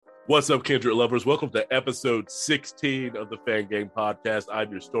What's up, Kindred lovers? Welcome to episode 16 of the Fan Game Podcast.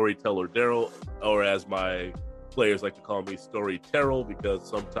 I'm your storyteller, Daryl, or as my players like to call me, Story Terrell, because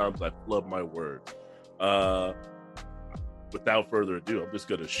sometimes I flub my words. Without further ado, I'm just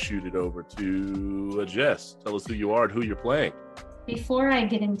going to shoot it over to Jess. Tell us who you are and who you're playing. Before I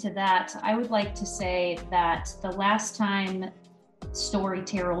get into that, I would like to say that the last time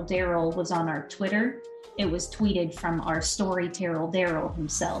Storyteller Daryl was on our Twitter, it was tweeted from our Storyteller Daryl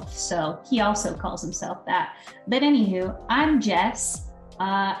himself. So he also calls himself that. But anywho, I'm Jess.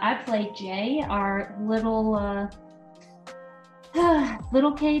 I play Jay, our little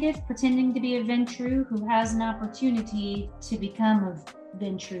caitiff pretending to be a Ventrue who has an opportunity to become a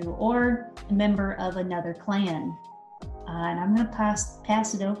Ventrue or a member of another clan. And I'm going to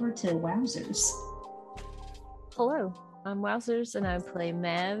pass it over to Wowzers. Hello, I'm Wowzers, and I play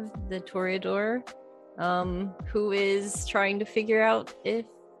Mav, the Toreador, who is trying to figure out if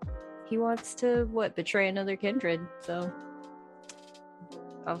he wants to, betray another kindred. So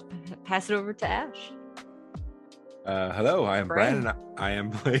I'll pass it over to Ash. Hello, I am Brandon. I am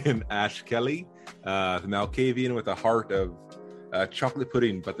playing Ash Kelly, the Malkavian with a heart of chocolate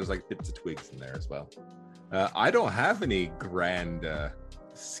pudding, but there's like bits of twigs in there as well. I don't have any grand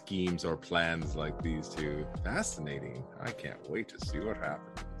schemes or plans like these two. Fascinating. I can't wait to see what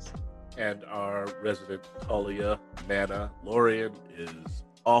happens. And our resident Talia, Nana, Lorian is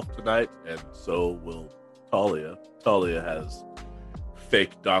off tonight, and so will Talia. Talia has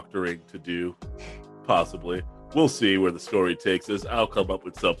fake doctoring to do, possibly. We'll see where the story takes us. I'll come up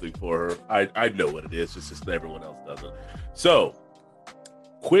with something for her. I know what it is, just everyone else doesn't. So,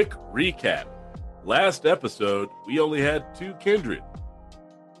 quick recap. Last episode, we only had two kindred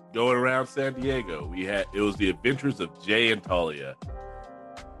going around San Diego. It was the adventures of Jay and Talia.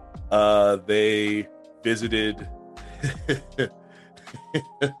 They visited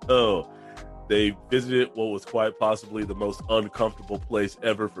they visited what was quite possibly the most uncomfortable place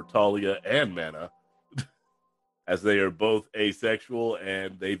ever for Talia and Mana, as they are both asexual,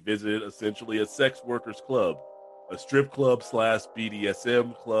 and they visited essentially a sex workers club, a strip club /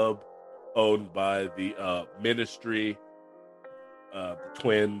 BDSM club owned by the Ministry, the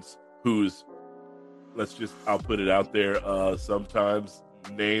twins, whose, I'll put it out there, sometimes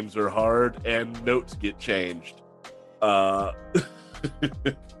names are hard and notes get changed.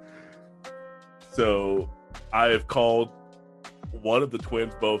 So I have called one of the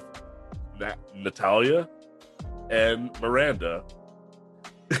twins both Natalia and Miranda,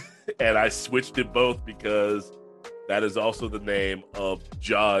 and I switched it both because that is also the name of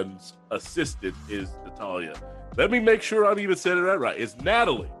John's assistant, is Natalia. Let me make sure I'm even saying it right. It's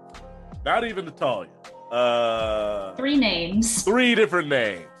Natalie, not even Natalia. 3 names. 3 different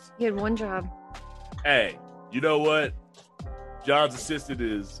names. You had one job. Hey, you know what? John's assistant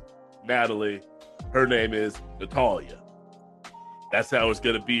is Natalie. Her name is Natalia. That's how it's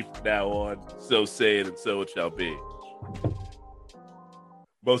going to be from now on. So say it, and so it shall be.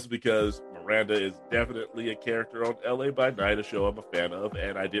 Mostly because Miranda is definitely a character on LA by Night, a show I'm a fan of,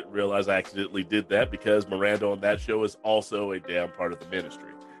 and I didn't realize I accidentally did that because Miranda on that show is also a damn part of the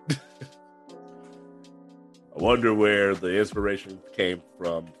Ministry. I wonder where the inspiration came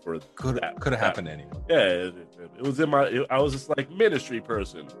from for that. Could have happened to anyone. Yeah, it was I was just like, Ministry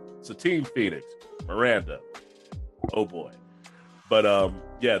person, Satine Phoenix, Miranda. Oh boy. But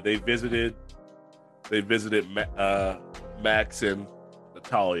yeah, they visited Max and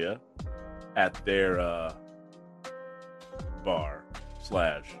Natalia at their bar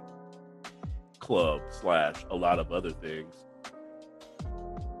 / club / a lot of other things.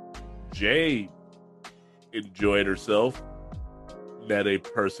 Jay enjoyed herself, met a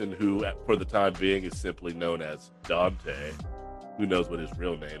person who, for the time being, is simply known as Dante. Who knows what his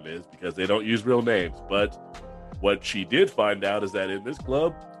real name is, because they don't use real names. But what she did find out is that in this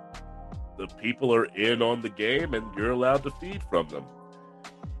club, the people are in on the game and you're allowed to feed from them.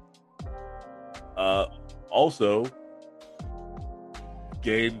 Also,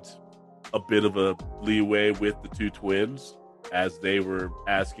 gained a bit of a leeway with the two twins as they were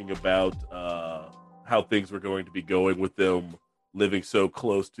asking about how things were going to be going with them living so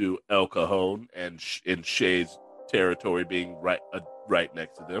close to El Cajon and in Shay's territory being right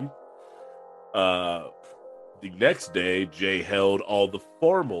next to them. The next day, Jay held all the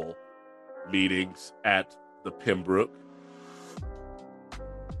formal meetings at the Pembroke.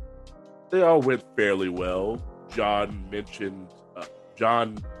 They all went fairly well. John mentioned,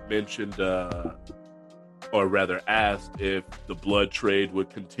 or rather asked if the blood trade would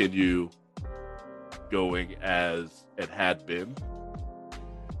continue going as it had been,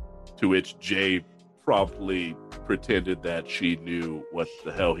 to which Jay promptly pretended that she knew what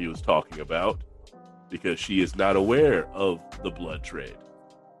the hell he was talking about because she is not aware of the blood trade.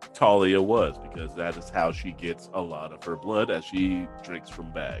 Talia was, because that is how she gets a lot of her blood, as she drinks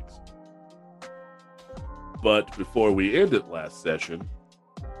from bags. But before we ended last session,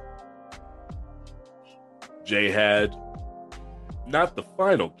 Jay had not the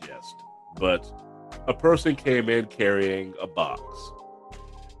final guest, but a person came in carrying a box.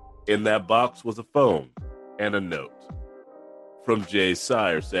 In that box was a phone and a note from Jay's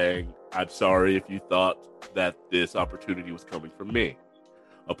sire saying, "I'm sorry if you thought that this opportunity was coming from me."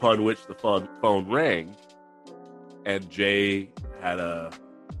 Upon which the phone rang, and Jay had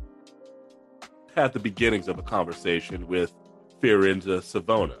the beginnings of a conversation with Firenze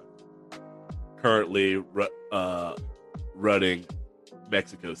Savona, currently running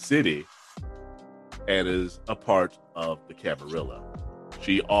Mexico City, and is a part of the Camarilla.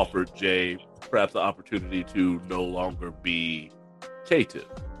 She offered Jay perhaps the opportunity to no longer be caitiff.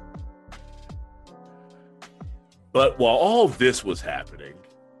 But while all this was happening,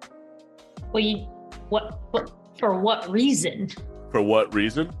 for what reason? For what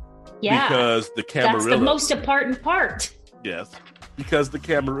reason? Yeah, because the Camarilla. That's the most important part. Yes, because the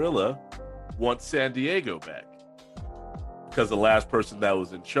Camarilla wants San Diego back. Because the last person that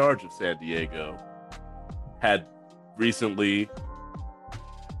was in charge of San Diego had recently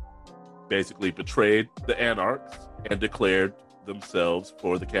basically betrayed the Anarchs and declared themselves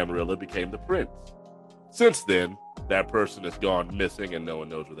for the Camarilla, became the prince. Since then, that person has gone missing and no one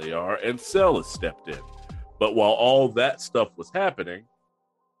knows where they are, and Cell has stepped in. But while all that stuff was happening,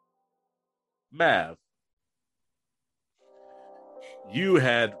 Mav, you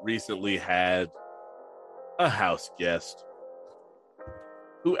had recently had a house guest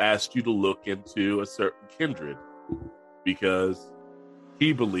who asked you to look into a certain kindred because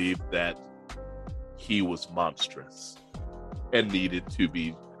he believed that he was monstrous and needed to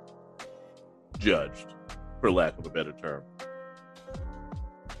be judged, for lack of a better term.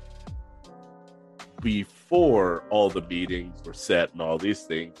 Before all the meetings were set and all these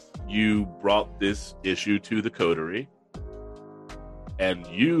things, you brought this issue to the coterie, and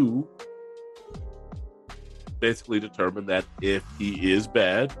you basically determined that if he is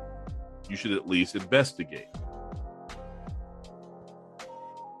bad, you should at least investigate.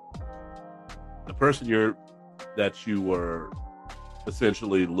 The person that you were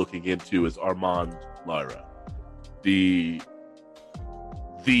essentially looking into is Armand Lara, the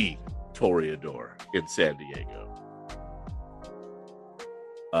Toreador in San Diego.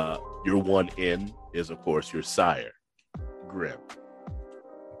 Your one in is, of course, your sire, Grim.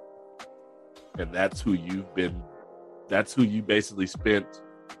 And that's who you basically spent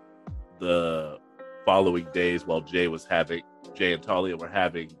the following days while Jay and Talia were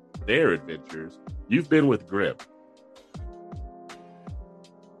having their adventures. You've been with Grim.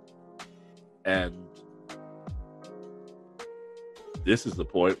 And this is the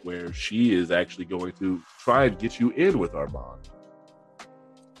point where she is actually going to try and get you in with Armand,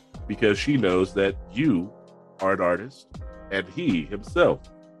 because she knows that you are an artist and he himself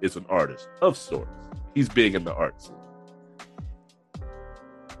is an artist of sorts. He's big in the arts scene.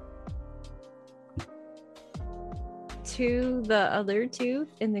 To the other two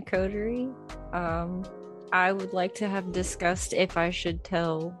in the coterie, I would like to have discussed if I should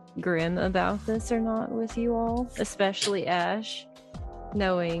tell Grim about this or not with you all, especially Ash,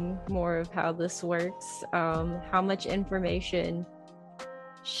 knowing more of how this works. How much information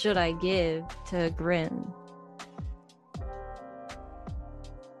should I give to Grim?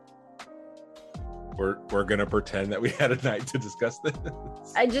 We're gonna pretend that we had a night to discuss this.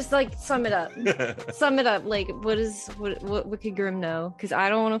 I just sum it up. Sum it up. Like, what could Grim know? Because I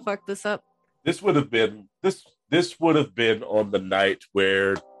don't want to fuck this up. This would have been on the night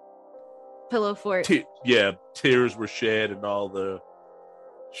where Pillow Fort. Tears were shed and all the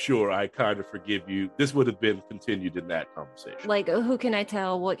 "sure, I kind of forgive you." This would have been continued in that conversation. Like, who can I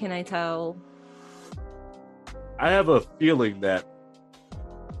tell? What can I tell? I have a feeling that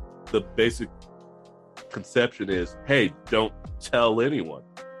the basic conception is, hey, don't tell anyone.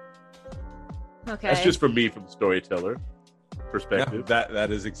 Okay. That's just for me, from the storyteller perspective. Yeah,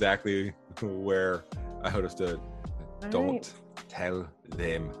 that is exactly where I would have stood. Don't tell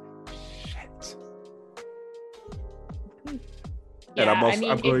them shit. And I'm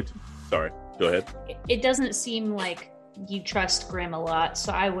going to... Sorry, go ahead. It doesn't seem like you trust Grim a lot,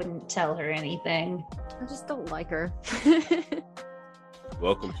 so I wouldn't tell her anything. I just don't like her.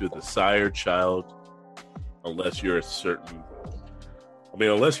 Welcome to the sire child. Unless you're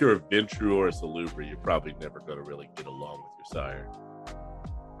unless you're a Ventru or a Salubri, you're probably never going to really get along with your sire.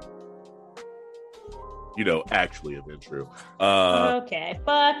 actually a Ventrue. Okay,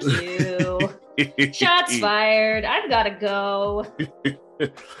 fuck you. Shots fired. I've got to go.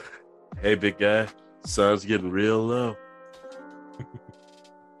 Hey, big guy. Sun's getting real low.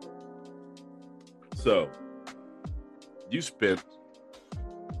 So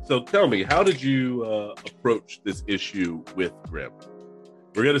tell me, how did you approach this issue with Grim?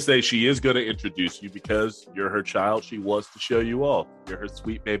 We're going to say she is going to introduce you because you're her child. She wants to show you off. You're her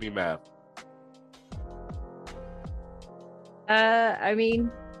sweet baby Mav. I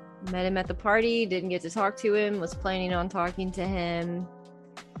mean, met him at the party, didn't get to talk to him, was planning on talking to him.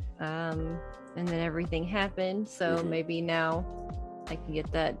 And then everything happened. So maybe now I can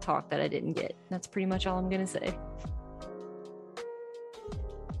get that talk that I didn't get. That's pretty much all I'm going to say.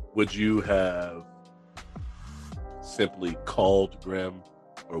 Would you have simply called Grim,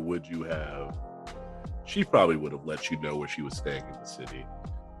 or would you have... She probably would have let you know where she was staying in the city.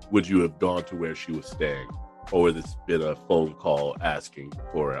 Would you have gone to where she was staying? Or would this been a phone call asking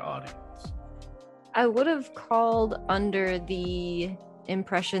for an audience? I would have called under the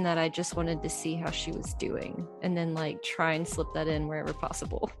impression that I just wanted to see how she was doing, and then try and slip that in wherever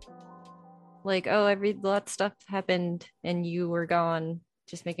possible. Lot of stuff happened and you were gone,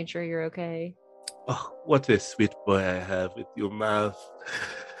 just making sure you're okay. Oh, what a sweet boy I have with your mouth.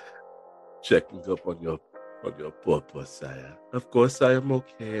 Checking up on your poor sire. Of course I am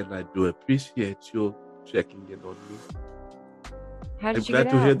okay, and I do appreciate you checking in on me. How did I'm you glad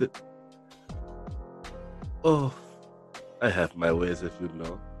get to out? hear that. Oh, I have my ways, if you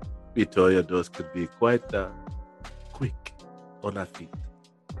know. Victoria does could be quite quick on her feet.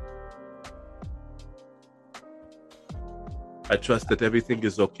 I trust that everything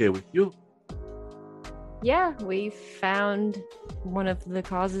is okay with you. Yeah, we found one of the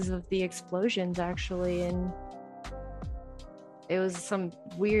causes of the explosions, actually, and it was some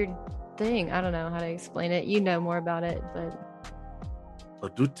weird thing. I don't know how to explain it. You know more about it, but... Oh,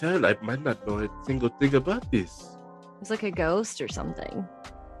 do tell. I might not know a single thing about this. It was like a ghost or something.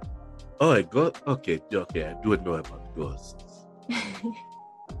 Oh, a ghost? Okay, I do know about ghosts.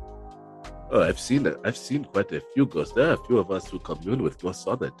 Oh, I've seen it. I've seen quite a few ghosts. There are a few of us who commune with ghosts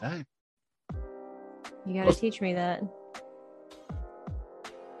all the time. You gotta teach me that.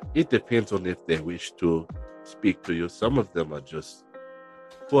 It depends on if they wish to speak to you. Some of them are just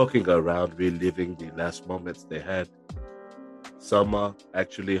walking around, reliving the last moments they had. Some are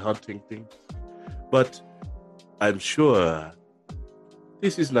actually hunting things. But I'm sure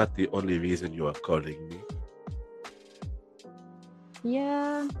this is not the only reason you are calling me.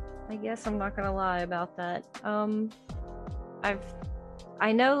 Yeah, I guess I'm not gonna lie about that.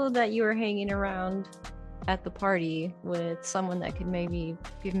 I know that you were hanging around at the party with someone that could maybe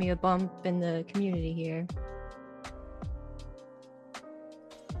give me a bump in the community here.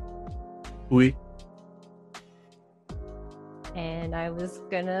 Oui. And I was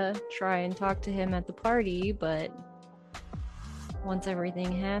gonna try and talk to him at the party, but once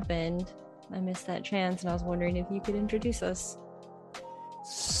everything happened, I missed that chance, and I was wondering if you could introduce us.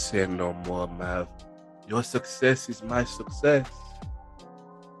 Say no more, Mav. Your success is my success.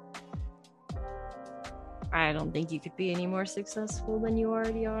 I don't think you could be any more successful than you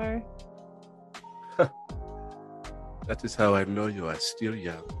already are. That is how I know you are still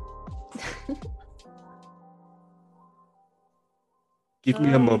young. Give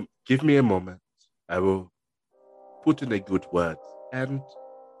me a moment. I will put in a good word, and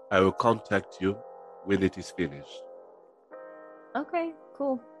I will contact you when it is finished. Okay,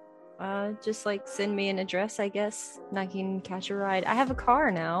 cool. Just send me an address, I guess, and I can catch a ride. I have a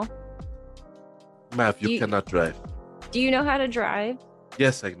car now. Mav, you cannot drive. Do you know how to drive?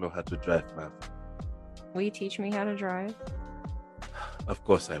 Yes, I know how to drive, Mav. Will you teach me how to drive? Of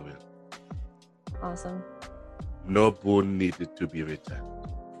course I will. Awesome. No boon needed to be returned.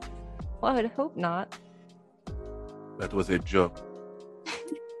 Well, I would hope not. That was a joke.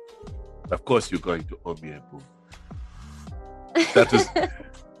 Of course you're going to owe me a boon.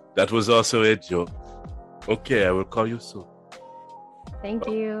 That was also a joke. Okay, I will call you soon. Thank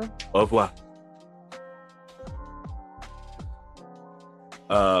you. Au revoir.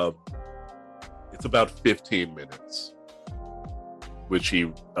 It's about 15 minutes, which she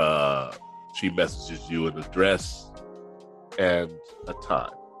messages you an address and a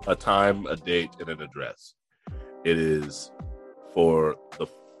time, a date, and an address. It is for the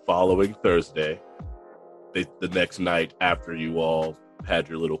following Thursday, the next night after you all had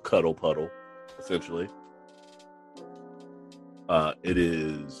your little cuddle puddle, essentially. It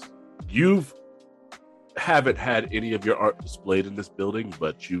is, you haven't had any of your art displayed in this building,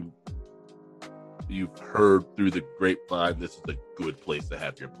 but you've heard through the grapevine this is a good place to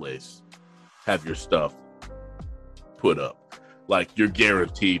have your place have your stuff put up. Like, you're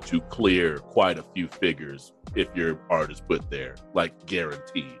guaranteed to clear quite a few figures if your art is put there. Like,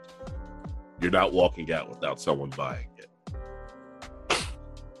 guaranteed. You're not walking out without someone buying it.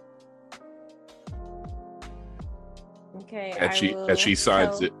 Okay. And she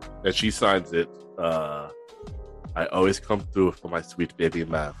signs it. And she signs it. I always come through for my sweet baby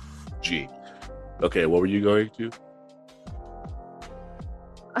Mav. G. Okay, what were you going to?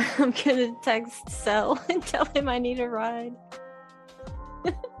 I'm gonna text Cell and tell him I need a ride.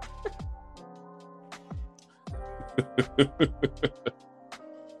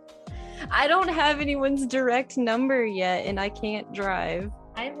 I don't have anyone's direct number yet, and I can't drive.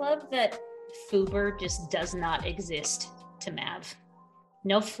 I love that Fuber just does not exist to Mav.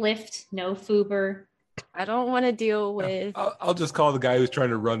 No Flift, no Fuber. I don't want to deal with. I'll just call the guy who's trying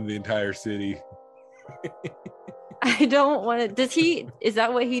to run the entire city. I don't want to. Does he? Is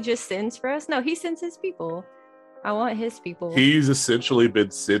that what he just sends for us? No, he sends his people. I want his people. He's essentially been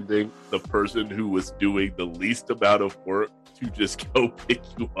sending the person who was doing the least amount of work to just go pick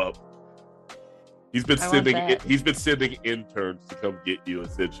you up. He's been sending interns to come get you,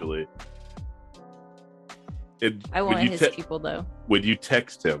 essentially. And I want his people, though. When you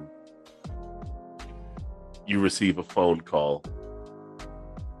text him, you receive a phone call.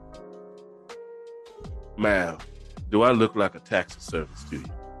 Ma'am, do I look like a taxi service to you?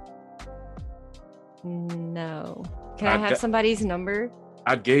 No. Can I have somebody's number?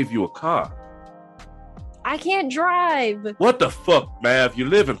 I gave you a car. I can't drive. What the fuck, Mav? You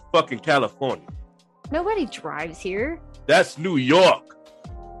live in fucking California. Nobody drives here. That's New York.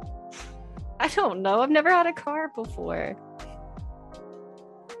 I don't know. I've never had a car before.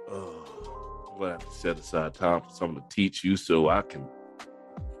 Oh, I'm gonna have to set aside time for someone to teach you so I can.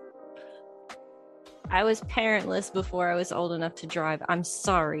 I was parentless before I was old enough to drive. I'm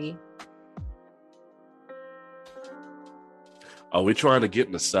sorry. Are we trying to get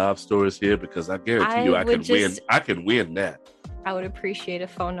into sob stories here? Because I guarantee you I can win. I can win that. I would appreciate a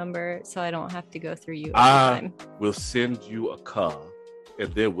phone number so I don't have to go through you every time. We'll send you a car,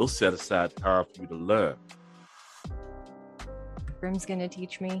 and then we'll set aside time for you to learn. Grim's gonna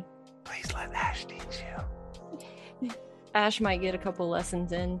teach me. Please let Ash teach you. Ash might get a couple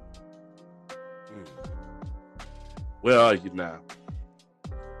lessons in. Where are you now?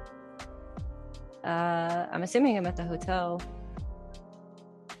 I'm assuming I'm at the hotel.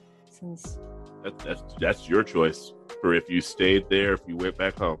 Since that's your choice for if you stayed there, if you went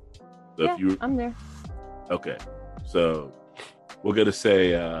back home. So yeah, I'm there. Okay, so we're gonna say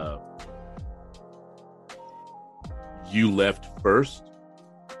you left first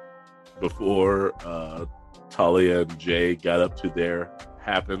before Talia and Jay got up to their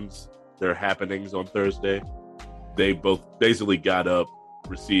happenings on Thursday. They both basically got up,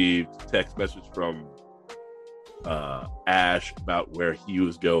 received text message from Ash about where he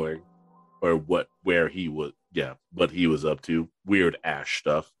was going, or what he was up to. Weird Ash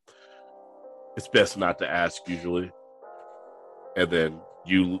stuff. It's best not to ask usually. And then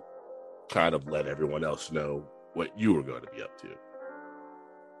you kind of let everyone else know what you were going to be up to.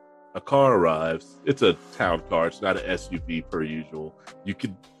 A car arrives. It's a town car. It's not an SUV per usual.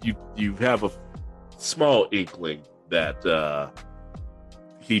 You have a small inkling that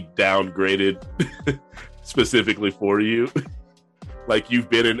he downgraded specifically for you. Like, you've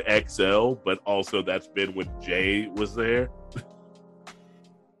been in XL, but also that's been when Jay was there.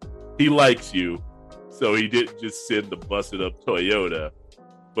 He likes you, so he didn't just send the busted up Toyota.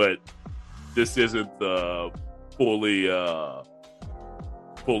 But this isn't the fully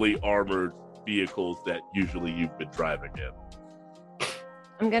armored vehicles that usually you've been driving in.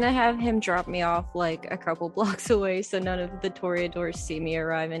 I'm gonna have him drop me off like a couple blocks away so none of the Toreadors see me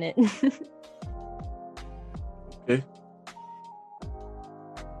arrive in it. Okay.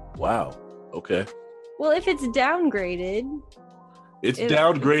 Wow. Okay. Well, if it's downgraded... It's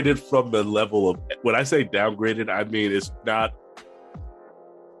downgraded from the level of... When I say downgraded, I mean it's not...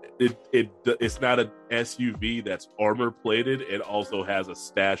 It's not an SUV that's armor plated. It also has a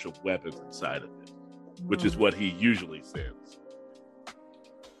stash of weapons inside of it, which is what he usually sends.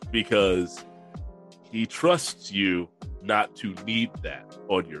 Because he trusts you not to need that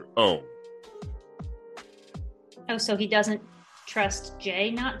on your own. Oh, so he doesn't trust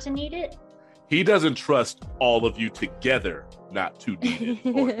Jay not to need it? He doesn't trust all of you together not to need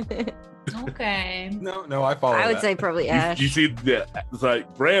it. Okay. No, I follow. I would say probably Ash. You see that? It's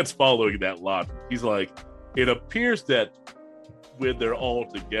like Brad's following that logic. He's like, it appears that when they're all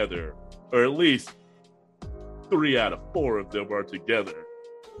together, or at least 3 out of 4 of them are together,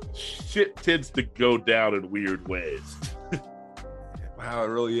 shit tends to go down in weird ways. Wow, it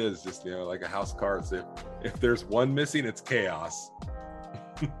really is just like a house of cards. If there's one missing, it's chaos.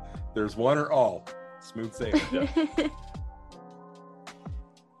 There's one or all. Smooth sailing. Yeah.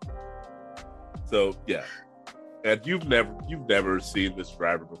 So yeah. And you've never seen this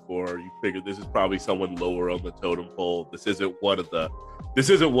driver before. You figure this is probably someone lower on the totem pole. This isn't one of the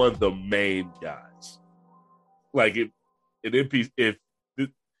main guys. Like in NPC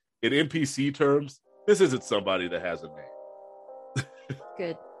terms, this isn't somebody that has a name.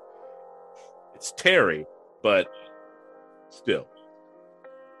 Good. It's Terry, but still.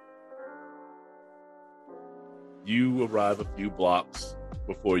 You arrive a few blocks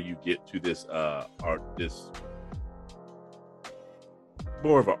before you get to this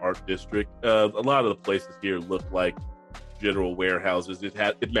more of an art district. A lot of the places here look like general warehouses.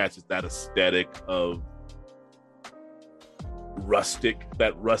 It matches that aesthetic of rustic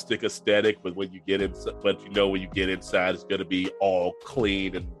aesthetic, but when you get when you get inside, it's going to be all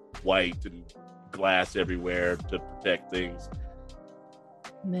clean and white and glass everywhere to protect things.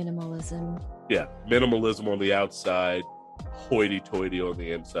 Minimalism. Yeah, minimalism on the outside, hoity-toity on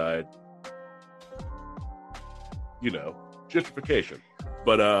the inside. Gentrification.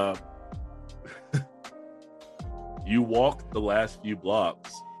 But you walk the last few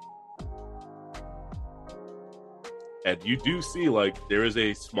blocks and you do see there is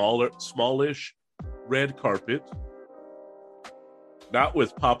a smallish red carpet, not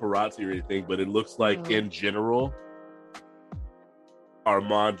with paparazzi or anything, but it looks like in general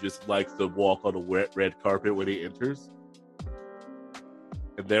Armand just likes to walk on the red carpet when he enters.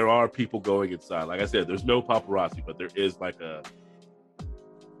 And there are people going inside. Like I said, there's no paparazzi, but there is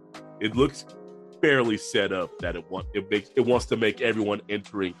it looks fairly set up that it wants to make everyone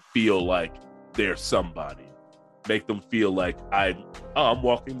entering feel like they're somebody. Make them feel like I'm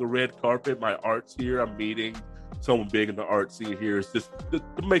walking the red carpet, my art's here, I'm meeting someone big in the art scene here. It's just to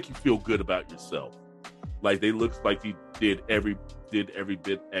make you feel good about yourself. Like they look like he did every bit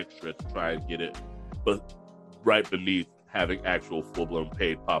extra to try and get it, but right beneath having actual full-blown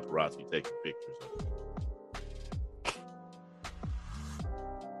paid paparazzi taking pictures of it.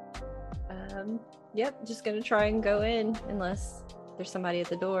 Yep, just gonna try and go in unless there's somebody at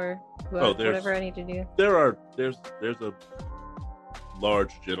the door. Whatever I need to do. There's a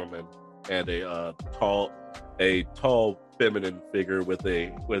large gentleman and a tall feminine figure with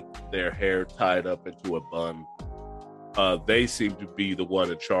their hair tied up into a bun. They seem to be the one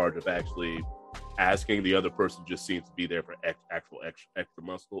in charge of actually asking. The other person just seems to be there for extra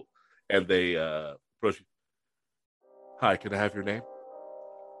muscle. And they approach you. Hi, can I have your name?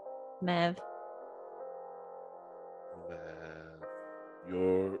 Mav.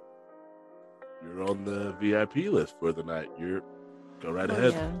 You're on the VIP list for the night. Go right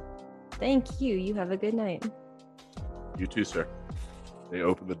ahead. Yeah. Thank you. You have a good night. You too, sir. They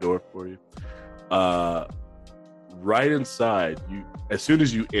open the door for you. Right inside, as soon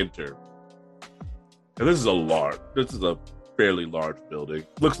as you enter, and this is a fairly large building.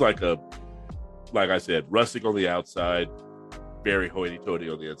 Looks like I said, rustic on the outside, very hoity-toity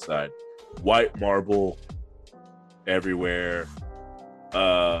on the inside. White marble everywhere.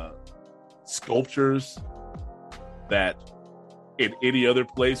 Sculptures that in any other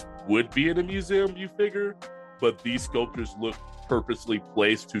place would be in a museum, you figure, but these sculptures look purposely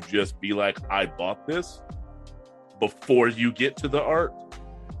placed to just be like, I bought this before you get to the art.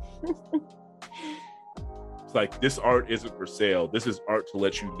 It's like, this art isn't for sale. This is art to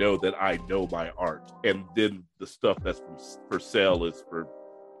let you know that I know my art. And then the stuff that's for sale is for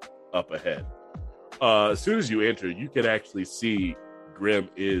up ahead. As soon as you enter, you can actually see Grim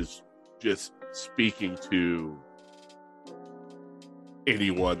is just speaking to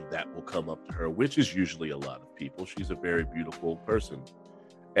anyone that will come up to her, which is usually a lot of people. She's a very beautiful person,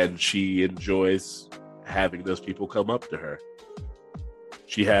 and she enjoys having those people come up to her.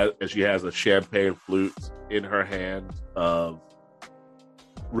 She has a champagne flute in her hand of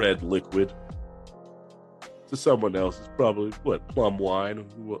red liquid. To someone else, it's probably plum wine.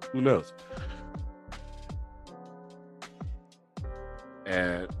 Who knows?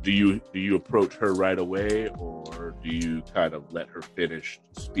 And do you approach her right away, or do you kind of let her finish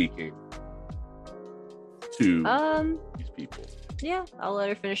speaking to these people? Yeah, I'll let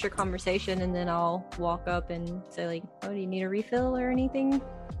her finish her conversation, and then I'll walk up and say, like, "Oh, do you need a refill or anything?"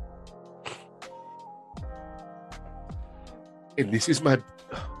 And this is Mav.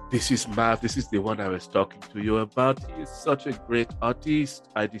 This is the one I was talking to you about. He is such a great artist.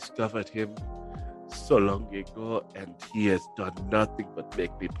 I discovered him so long ago, and he has done nothing but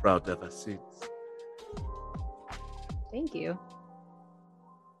make me proud ever since. Thank you.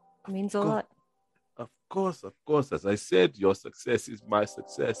 It means a lot. Of course, of course. As I said, your success is my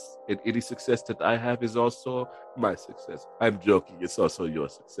success. And any success that I have is also my success. I'm joking. It's also your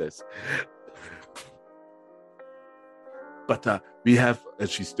success. But we have, and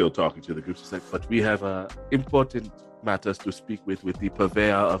she's still talking to the group. She's like, but we have important matters to speak with the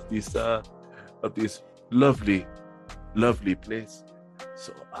purveyor of this lovely, lovely place.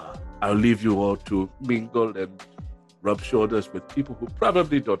 So I'll leave you all to mingle and rub shoulders with people who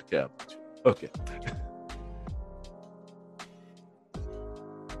probably don't care about you. Okay.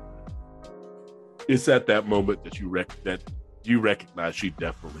 It's at that moment that you recognize she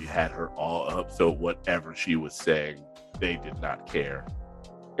definitely had her all up. So whatever she was saying, they did not care,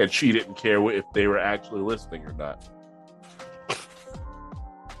 and she didn't care if they were actually listening or not.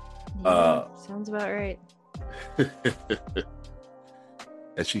 Yeah, sounds about right.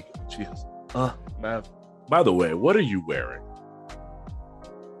 And she goes, Mav, by the way, what are you wearing?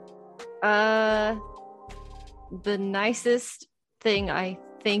 The nicest thing I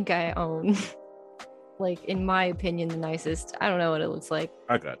think I own. Like, in my opinion, the nicest. I don't know what it looks like.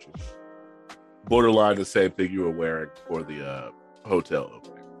 I got you. Borderline the same thing you were wearing for the hotel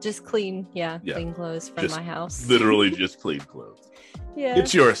opening. Just clean, clean clothes from Just my house. Literally just clean clothes. Yeah.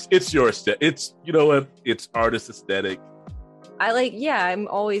 It's yours. It's you know what? It's artist aesthetic. I'm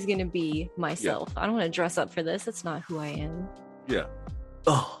always gonna be myself. I don't want to dress up for this. That's not who I am. Yeah.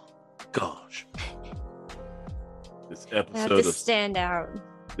 Oh gosh. This I have episode to stand out.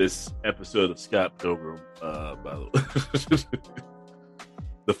 This episode of Scott Pilgrim, by the way.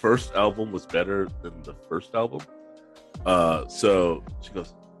 The first album was better than the first album. So she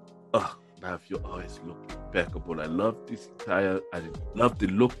goes, Mav, you always look impeccable. I love the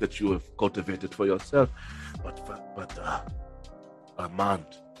look that you have cultivated for yourself. But Armand,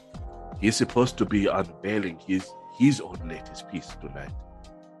 he's supposed to be unveiling his own latest piece tonight.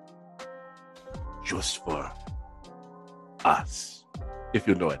 Just for us, if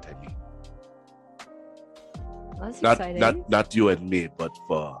you know what I mean. That's exciting. Not you and me, but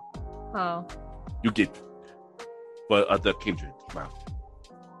for you get for other kindred, ma'am.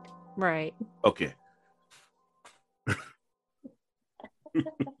 Right. Okay.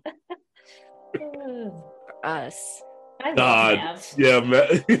 Us. I love Mav. Yeah,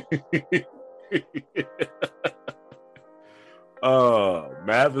 man.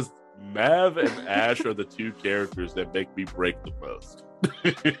 Mav and Ash are the two characters that make me break the most.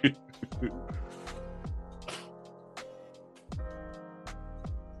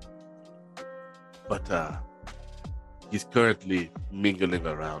 But he's currently mingling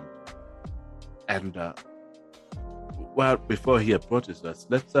around. And before he approaches us,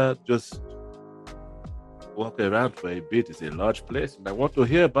 let's just walk around for a bit. It's a large place, and I want to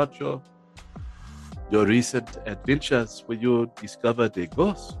hear about your recent adventures where you discovered a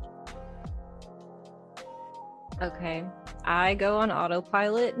ghost. Okay. I go on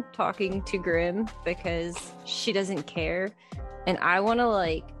autopilot talking to Grim because she doesn't care. And I want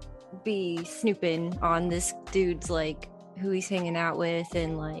to be snooping on this dude's who he's hanging out with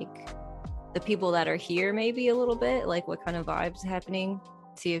and the people that are here maybe a little bit, what kind of vibes happening.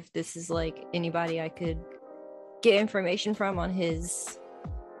 See if this is anybody I could get information from on his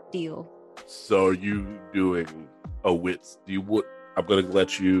deal. So are you doing a wits? I'm going to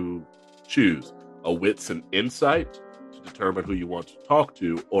let you choose a wits and insight to determine who you want to talk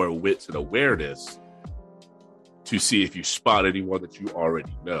to, or a wits and awareness to see if you spot anyone that you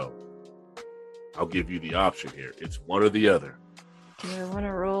already know. I'll give you the option here. It's one or the other. Do I want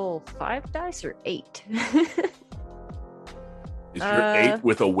to roll 5 dice or 8? Is your 8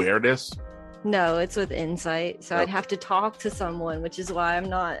 with awareness? No, it's with insight. So Okay. I'd have to talk to someone, which is why I'm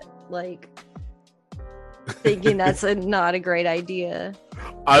not thinking that's not a great idea.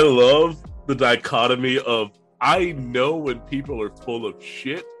 I love the dichotomy of I know when people are full of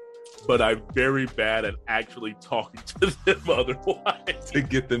shit, but I'm very bad at actually talking to them otherwise. To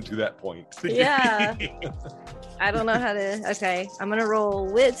get them to that point. Yeah. I don't know how to. Okay, I'm gonna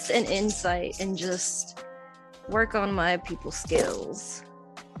roll wits and insight and just work on my people skills.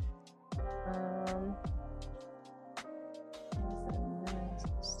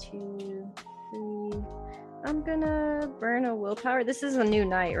 2, 3. I'm gonna burn a willpower. This is a new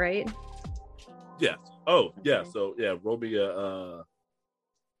night, right? Yes. Oh, yeah. So, yeah, roll me a...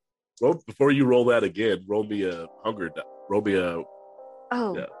 before you roll that again, roll me a hunger die. Roll me a...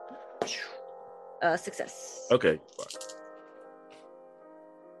 Oh. Yeah. Success. Okay, fine.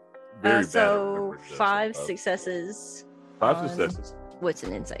 Very bad at So remembering this. 5 successes. 5 on successes. Wits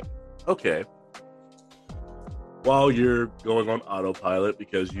and insight. Okay. While you're going on autopilot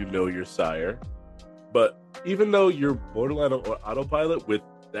because you know your sire, but even though you're borderline on autopilot with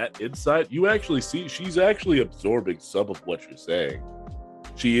that insight, you actually see she's actually absorbing some of what you're saying.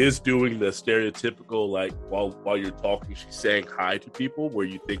 She is doing the stereotypical, like, while you're talking, she's saying hi to people, where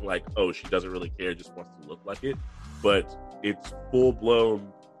you think like, oh, she doesn't really care, just wants to look like it. But it's full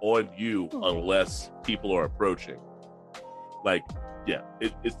blown on you unless people are approaching. Like, yeah,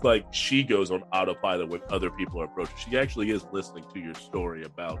 it's like she goes on autopilot when other people are approaching. She actually is listening to your story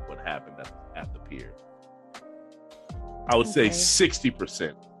about what happened at the pier. I would say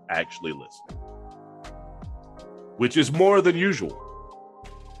 60% actually listening, which is more than usual.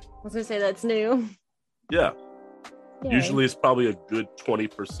 I was gonna say that's new. Yeah. Yay. Usually it's probably a good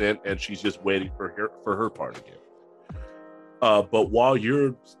 20%, and she's just waiting for her part again. But while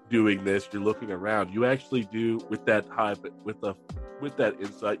you're doing this, you're looking around. You actually do with that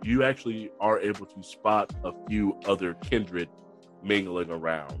insight. You actually are able to spot a few other kindred mingling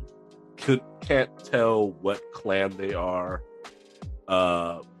around. Can't tell what clan they are,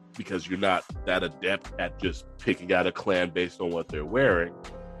 because you're not that adept at just picking out a clan based on what they're wearing.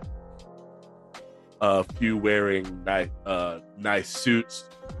 A few wearing nice suits,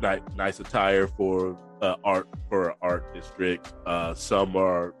 nice attire for art district. Some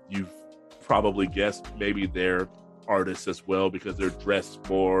are, you've probably guessed, maybe they're artists as well, because they're dressed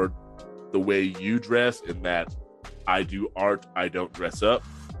more the way you dress, in that I do art, I don't dress up,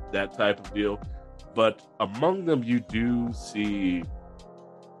 that type of deal. But among them, you do see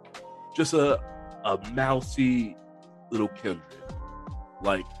just a mousy little kindred.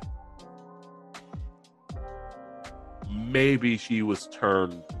 Like, maybe she was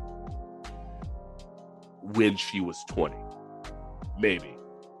turned when she was 20. Maybe.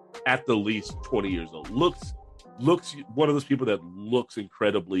 At the least 20 years old. Looks one of those people that looks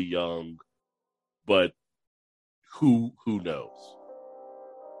incredibly young, but who knows?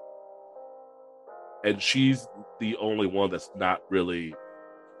 And she's the only one that's not really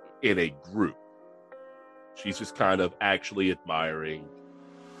in a group. She's just kind of actually admiring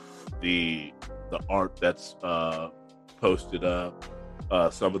the art that's posted up,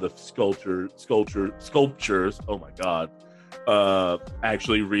 some of the sculptures. Oh my god!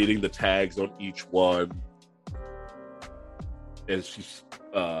 Actually reading the tags on each one, and she's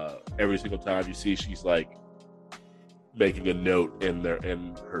every single time you see, she's like making a note in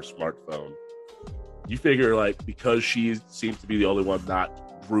her smartphone. You figure, like, because she seems to be the only one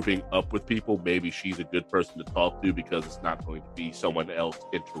not grouping up with people, maybe she's a good person to talk to, because it's not going to be someone else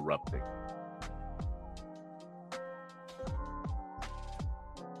interrupting.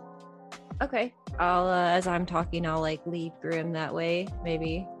 Okay. I'll as I'm talking, I'll like lead Grim that way,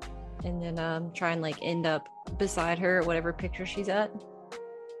 maybe, and then try and like end up beside her at whatever picture she's at,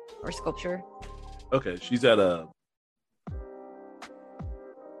 or sculpture. Okay, she's at the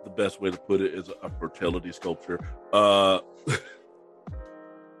best way to put it is a fertility sculpture. The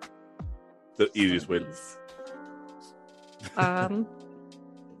easiest way to.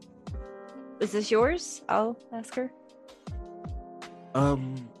 Is this yours? I'll ask her. No.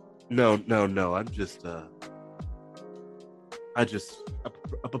 I'm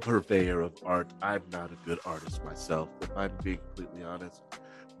a purveyor of art. I'm not a good artist myself, if I'm being completely honest.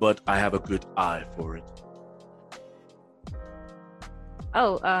 But I have a good eye for it.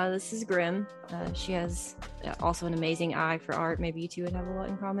 Oh, this is Grim. She has also an amazing eye for art. Maybe you two would have a lot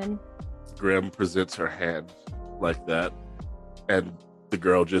in common. Grim presents her hand like that, and the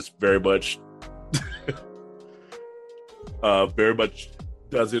girl just very much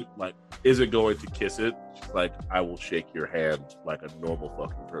isn't going to kiss it. She's like, I will shake your hand like a normal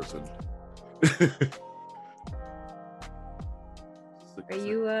fucking person. Are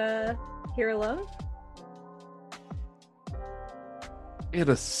you here alone? In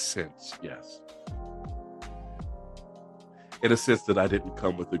a sense, yes. In a sense that I didn't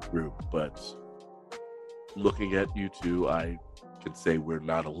come with a group, but looking at you two, I can say we're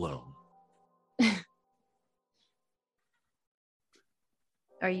not alone.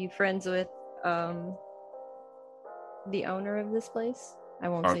 Are you friends with the owner of this place? I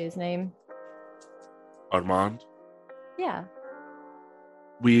won't say his name. Armand? Yeah.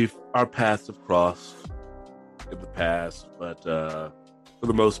 Our paths have crossed in the past, but for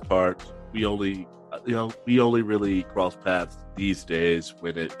the most part, we only really cross paths these days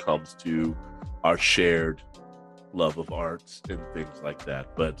when it comes to our shared love of arts and things like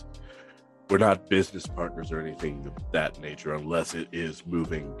that. But we're not business partners or anything of that nature, unless it is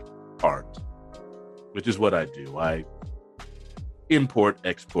moving art, which is what I do. I import,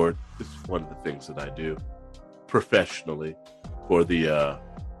 export. This is one of the things that I do professionally for the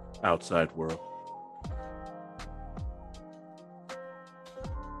outside world.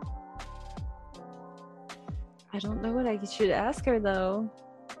 I don't know what I should ask her, though.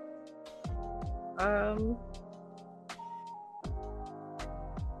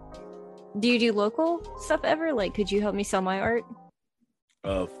 Do you do local stuff ever? Like, could you help me sell my art?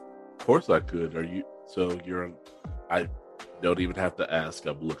 Of course I could. Are you? So you're. I don't even have to ask.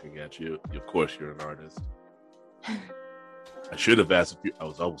 I'm looking at you. Of course you're an artist. I should have asked if you. I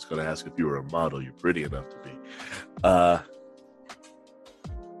was almost going to ask if you were a model. You're pretty enough to be.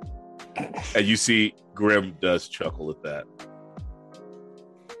 And you see, Grim does chuckle at that.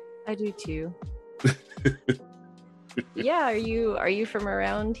 I do too. Yeah, are you from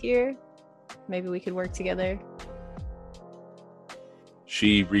around here? Maybe we could work together.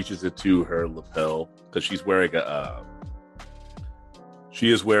 She reaches into her lapel because she's wearing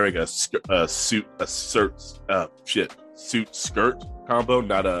she is wearing a suit skirt combo,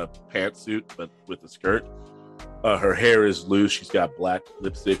 not a pantsuit, but with a skirt. Her hair is loose. She's got black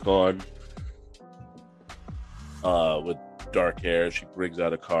lipstick on, with dark hair. She brings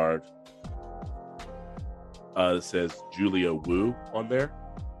out a card. It says Julia Wu on there.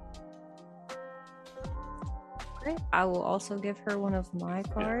 Great. I will also give her one of my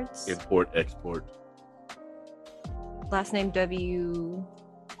cards. Yeah. Import, export. Last name W.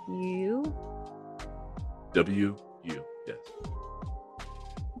 W U. Yes.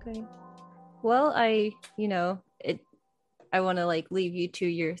 Okay. Well, I want to like leave you to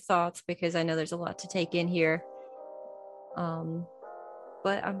your thoughts because I know there's a lot to take in here.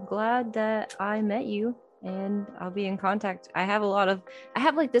 But I'm glad that I met you and I'll be in contact. I have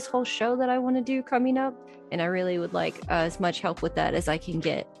like this whole show that I want to do coming up and I really would like as much help with that as I can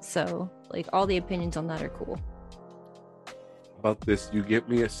get. So like all the opinions on that are cool. About this, you get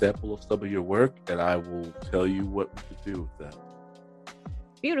me a sample of some of your work and I will tell you what we could do with that.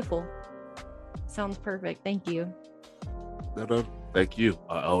 Beautiful. Sounds perfect. Thank you. No, thank you.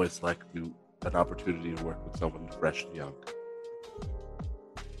 I always like an opportunity to work with someone fresh and young.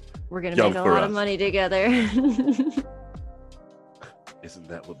 We're going to make a lot of money together. Isn't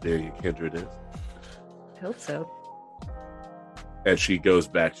that what being a kindred is? I hope so. And she goes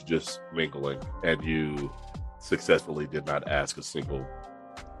back to just mingling, and you successfully did not ask a single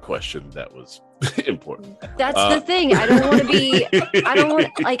question that was important. That's the thing. I just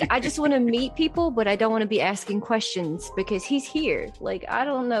want to meet people, but I don't want to be asking questions because he's here. Like, I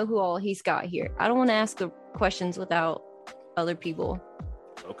don't know who all he's got here. I don't want to ask the questions without other people.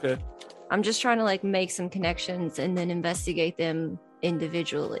 Okay. I'm just trying to like make some connections and then investigate them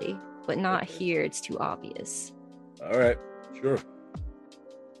individually, but not here. It's too obvious. All right. Sure.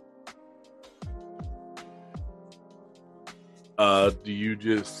 Do you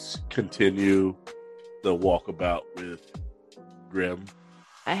just continue the walkabout with Grim?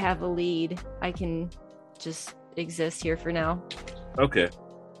 I have a lead. I can just exist here for now. Okay.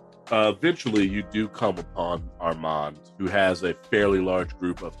 Eventually, you do come upon Armand, who has a fairly large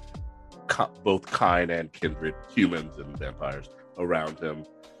group of both kind and kindred humans and vampires around him.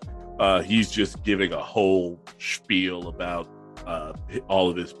 He's just giving a whole spiel about all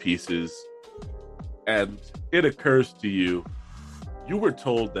of his pieces. And it occurs to you, you were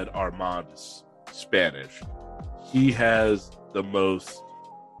told that Armand is Spanish. He has the most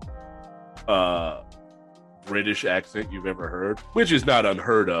British accent you've ever heard, which is not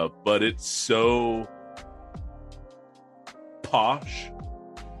unheard of, but it's so posh.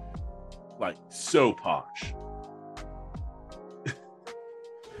 Like, so posh.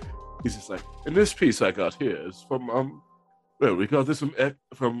 He's just like, and this piece I got here is from, we got this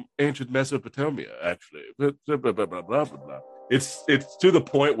from ancient Mesopotamia, actually. Blah, blah, blah, blah, blah, blah. It's to the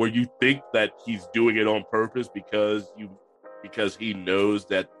point where you think that he's doing it on purpose because he knows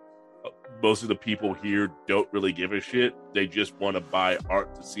that most of the people here don't really give a shit. They just want to buy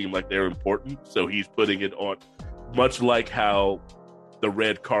art to seem like they're important. So he's putting it on, much like how the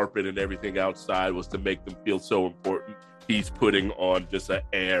red carpet and everything outside was to make them feel so important. He's putting on just an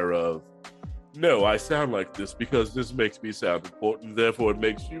air of, no, I sound like this because this makes me sound important. Therefore, it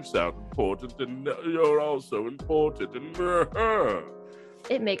makes you sound important, and you're also important. And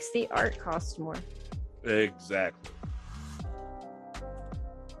it makes the art cost more. Exactly.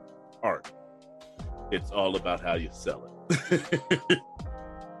 Art. It's all about how you sell it.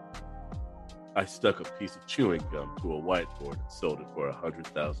 I stuck a piece of chewing gum to a whiteboard and sold it for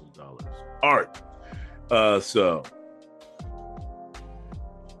 $100,000. Art. So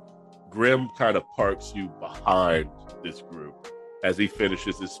Grim kind of parks you behind this group as he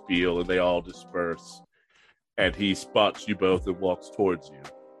finishes his spiel and they all disperse. And he spots you both and walks towards you.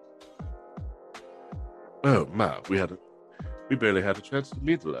 Oh my, we barely had a chance to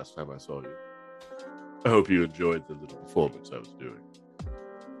meet the last time I saw you. I hope you enjoyed the little performance I was doing.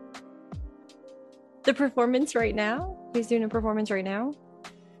 The performance right now? He's doing a performance right now?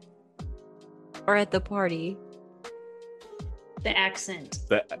 or at the party? The accent.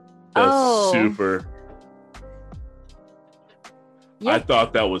 That's Oh. super. Yeah. I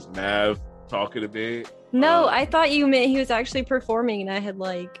thought that was Mav talking to me. No, I thought you meant he was actually performing, and I had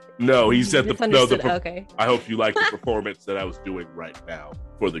like. No, he said misunderstood. Okay. I hope you like the performance that I was doing right now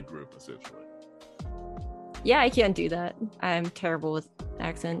for the group, essentially. Yeah, I can't do that. I'm terrible with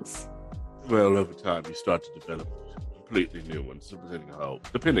accents. Well, over time, you start to develop completely new ones,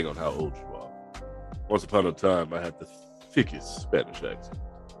 depending on how old you are. Once upon a time, I had the thickest Spanish accent.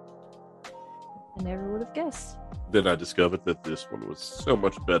 I never would have guessed. Then I discovered that this one was so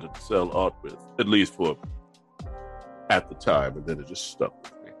much better to sell art with, at least for at the time, and then it just stuck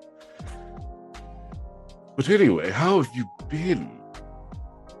with me. But anyway, how have you been?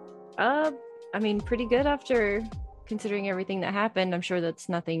 I mean, pretty good after considering everything that happened. I'm sure that's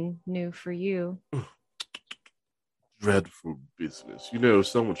nothing new for you. Dreadful business. You know,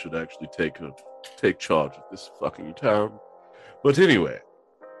 someone should actually take charge of this fucking town. But anyway,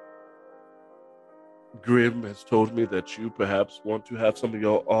 Grim has told me that you perhaps want to have some of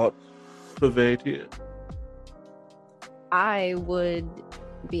your art purveyed here. I would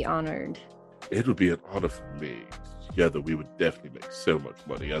be honored. It would be an honor for me. Together, we would definitely make so much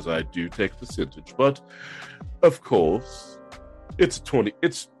money, as I do take a percentage. But, of course, it's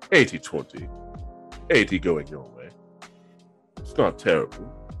 80-20. 80 going your way. It's not terrible.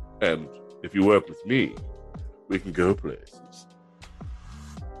 And if you work with me, we can go places.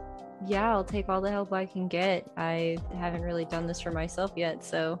 Yeah, I'll take all the help I can get. I haven't really done this for myself yet,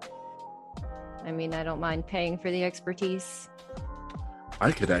 so I mean, I don't mind paying for the expertise.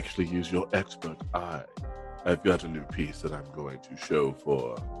 I could actually use your expert eye. I've got a new piece that I'm going to show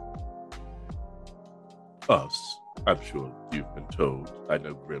for us. I'm sure you've been told. I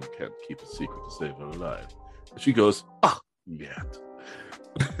know Grim can't keep a secret to save her life. She goes, yeah.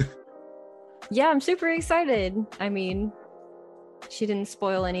 Yeah, I'm super excited. I mean, she didn't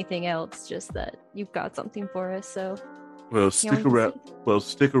spoil anything else, just that you've got something for us, so. Well, stick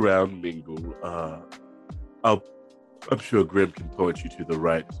around, mingle. I'm sure Grim can point you to the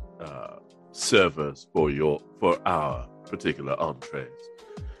right servers for our particular entrees.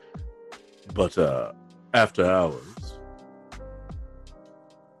 But after hours,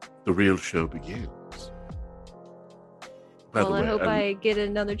 the real show begins. Well, I hope I get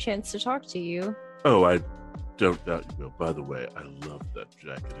another chance to talk to you. Oh, I don't doubt you will. By the way, I love that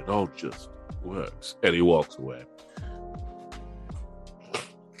jacket. It all just works. And he walks away.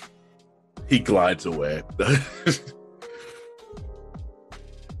 He glides away.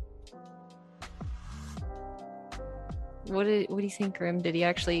 What do you think, Grim? Did he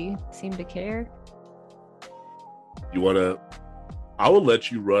actually seem to care? I will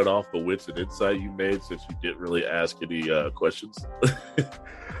let you run off the wits and insight you made, since you didn't really ask any questions.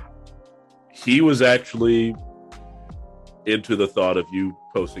 He was actually into the thought of you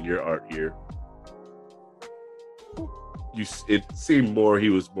posting your art here. It seemed he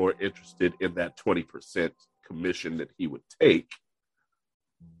was more interested in that 20% commission that he would take,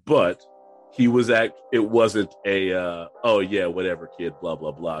 but it wasn't a oh yeah, whatever, kid, blah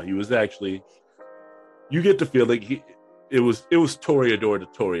blah blah. He was actually, you get the feeling it was Toreador to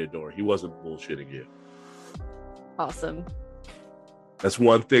Toreador. He wasn't bullshitting you. Awesome. That's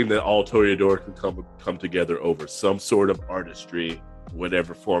one thing that all Toreador can come together over: some sort of artistry,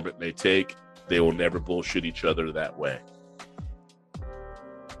 whatever form it may take. They will never bullshit each other that way.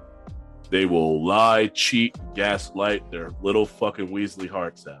 They will lie, cheat, gaslight their little fucking Weasley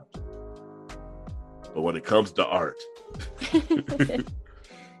hearts out. But when it comes to art,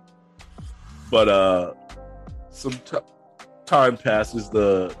 but some time passes.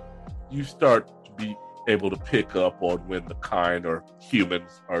 You start to be able to pick up on when the kind or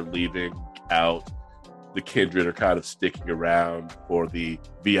humans are leaving out. The kindred are kind of sticking around for the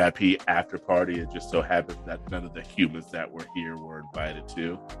VIP after party. It just so happens that none of the humans that were here were invited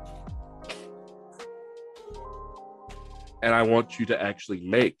to. And I want you to actually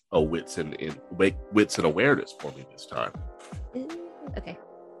make a wits and awareness for me this time. Okay.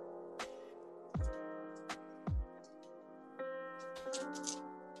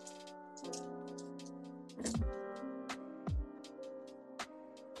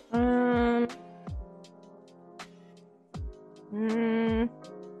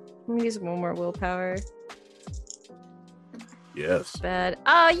 Let me use one more willpower. Yes. Bad.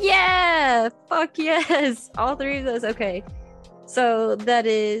 Oh yeah! Fuck yes! All three of those. Okay. So that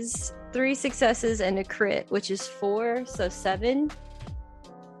is 3 successes and a crit, which is 4, so 7.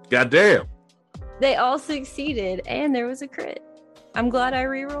 Goddamn. They all succeeded, and there was a crit. I'm glad I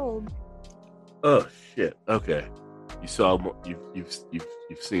re-rolled. Oh shit. Okay. You saw.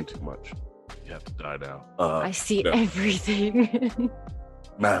 You've seen too much. You have to die now. I see no. everything.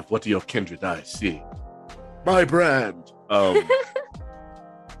 Mav, what do your kindred eyes see? My brand.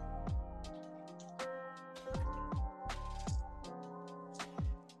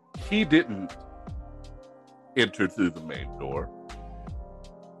 He didn't enter through the main door.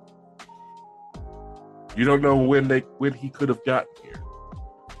 You don't know when he could have gotten here.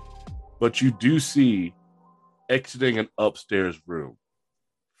 But you do see exiting an upstairs room,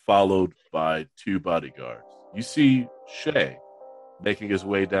 followed by 2 bodyguards. You see Shay making his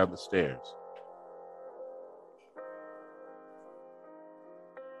way down the stairs.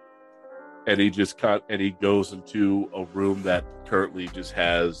 And he goes into a room that currently just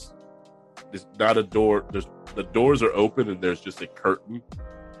has, there's not a door. The doors are open and there's just a curtain.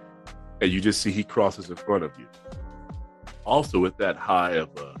 And you just see he crosses in front of you. Also with that high of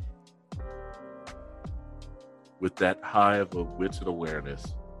a wits and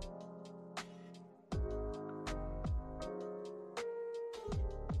awareness.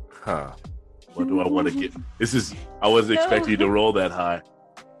 What do I want to get? I wasn't expecting you to roll that high.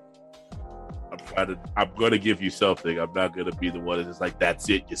 I'm going to give you something. I'm not going to be the one that's just like, that's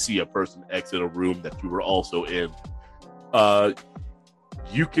it. You see a person exit a room that you were also in. That's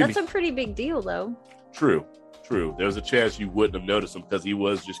a pretty big deal, though. True. There's a chance you wouldn't have noticed him because he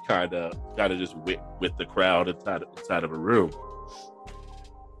was just kind of just with the crowd inside of a room.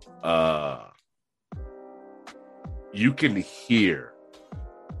 You can hear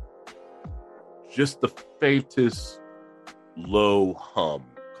just the faintest low hum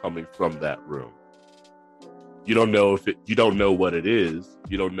coming from that room. You don't know what it is.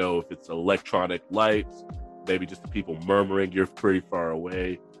 You don't know if it's electronic lights, maybe just the people murmuring. You're pretty far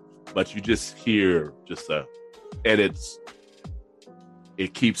away, but you just hear and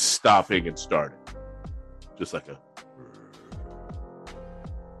it keeps stopping and starting, just like a.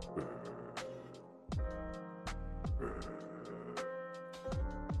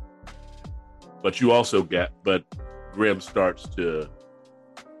 But Grim starts to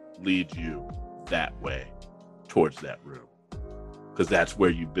lead you that way towards that room, because that's where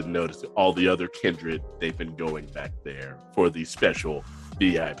you've been noticing all the other kindred. They've been going back there for the special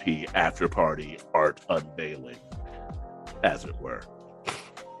VIP after party art unveiling, as it were.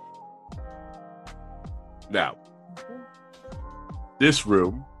 Now, this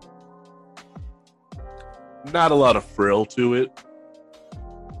room, not a lot of frill to it.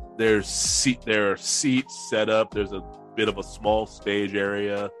 There are seats set up. There's a bit of a small stage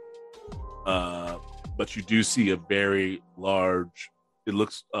area. But you do see a very large, it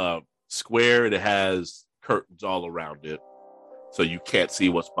looks square, and it has curtains all around it. So you can't see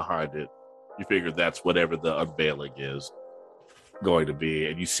what's behind it. You figure that's whatever the unveiling is going to be.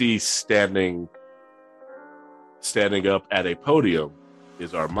 And you see standing up at a podium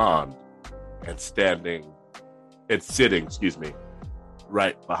is Armand, and sitting,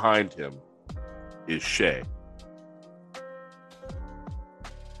 right behind him is Shay.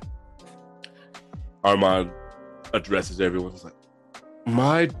 Armand addresses everyone. He's like,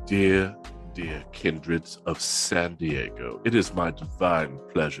 my dear kindreds of San Diego, it is my divine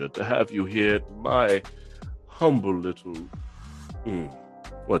pleasure to have you here at my humble little,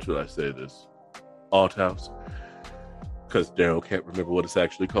 what should I say this? Art house? Because Daryl can't remember what it's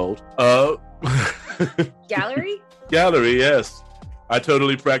actually called. Gallery? Gallery, yes. I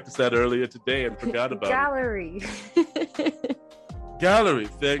totally practiced that earlier today and forgot about Gallery. Gallery,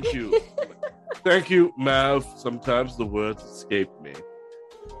 thank you. Thank you, Mav. Sometimes the words escape me.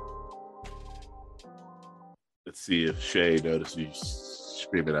 Let's see if Shay notices you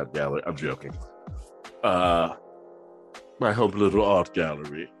screaming out gallery. I'm joking. My humble little art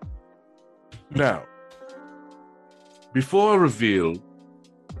gallery. Now, before I reveal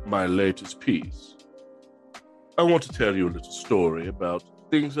my latest piece, I want to tell you a little story about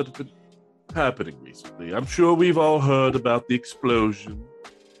things that have been happening recently. I'm sure we've all heard about the explosion.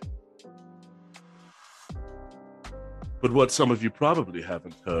 But what some of you probably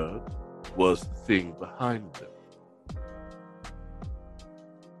haven't heard was the thing behind them.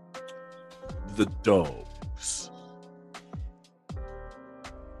 The dogs.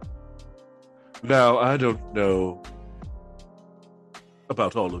 Now, I don't know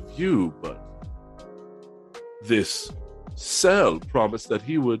about all of you, but this cell promised that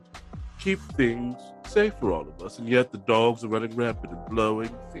he would keep things safe for all of us, and yet the dogs are running rampant and blowing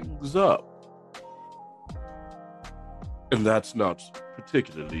things up. And that's not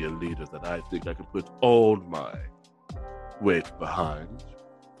particularly a leader that I think I can put all my weight behind.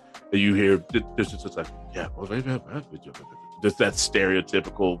 And you hear, there's just like, yeah, well, just that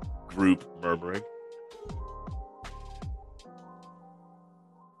stereotypical group murmuring.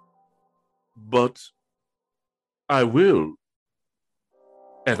 But I will,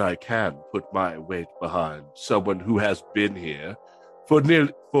 and I can put my weight behind someone who has been here for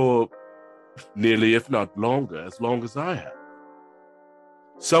nearly, if not longer, as long as I have.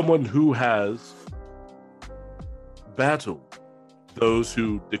 Someone who has battled those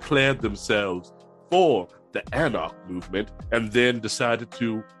who declared themselves for the Anarch movement and then decided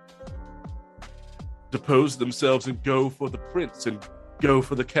to depose themselves and go for the Prince and go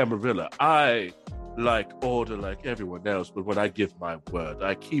for the Camarilla. I like order like everyone else, but when I give my word,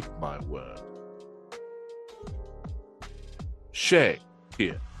 I keep my word. Shay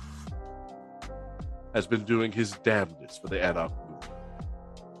here has been doing his damnedest for the Anarch movement.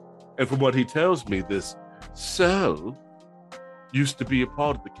 And from what he tells me, this cell used to be a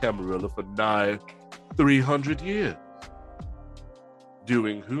part of the Camarilla for nigh 300 years,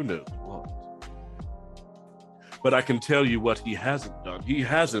 doing who knows what. But I can tell you what he hasn't done. He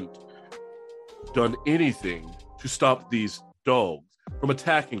hasn't done anything to stop these dogs from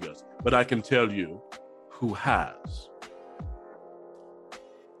attacking us. But I can tell you who has.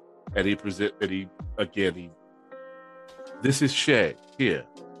 And this is Shay here,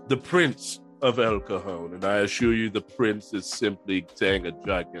 the Prince of El Cajon, and I assure you the Prince is simply saying a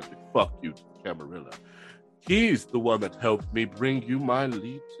gigantic fuck you to the Camarilla. He's the one that helped me bring you my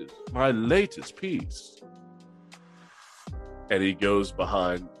latest piece. And he goes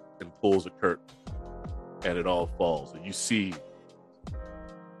behind and pulls a curtain, and it all falls. And you see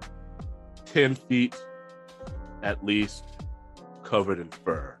 10 feet at least covered in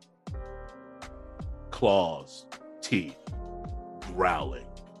fur. Claws, teeth, growling.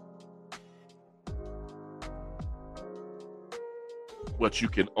 What you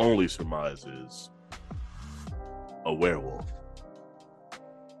can only surmise is a werewolf.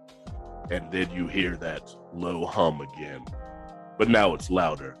 And then you hear that low hum again. But now it's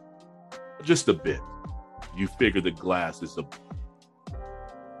louder. Just a bit. You figure the glass is a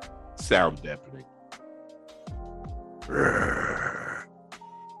sound dampening.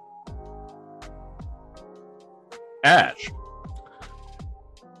 Ash.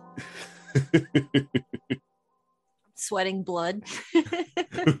 Sweating blood.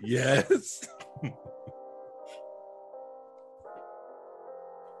 Yes.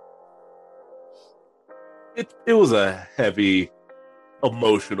 It was a heavy,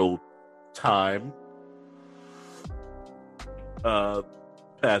 emotional time.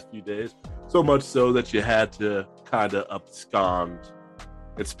 Past few days. So much so that you had to kind of abscond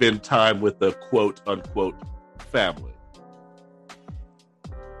and spend time with the quote unquote family.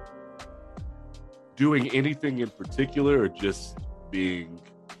 Doing anything in particular or just being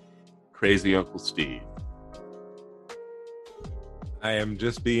crazy Uncle Steve? I am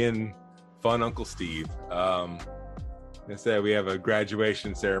just being fun Uncle Steve. I said we have a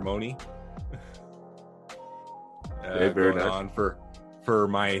graduation ceremony very going nice. on for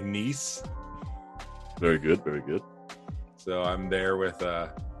my niece. Very good, very good. So I'm there with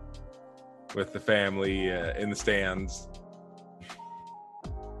the family in the stands.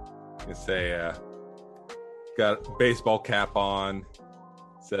 I say got a baseball cap on.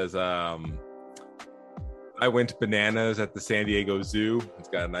 Says I went bananas at the San Diego Zoo. It's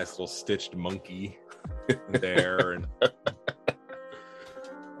got a nice little stitched monkey there and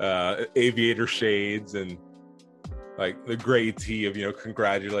aviator shades and like the gray tee of,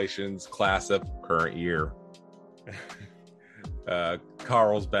 congratulations, class of current year.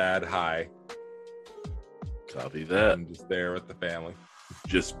 Carlsbad high. Copy that. I'm just there with the family.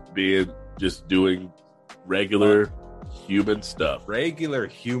 Just doing regular human stuff. Regular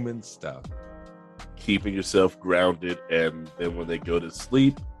human stuff. Keeping yourself grounded, and then when they go to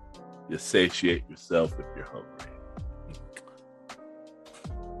sleep, you satiate yourself if you're hungry.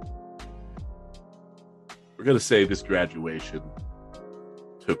 We're going to say this graduation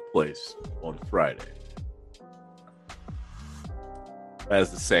took place on Friday.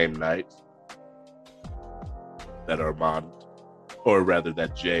 As the same night that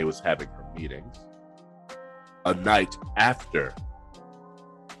that Jay was having her meetings. A night after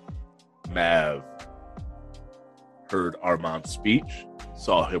Mav heard Armand's speech,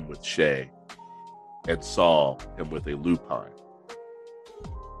 saw him with Shay, and saw him with a lupine.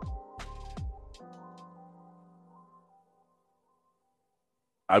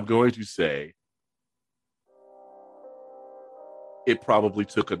 I'm going to say it probably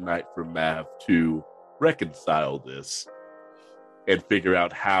took a night for Mav to reconcile this and figure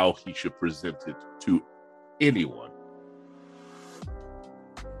out how he should present it to anyone.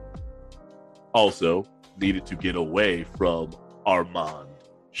 Also, needed to get away from Armand,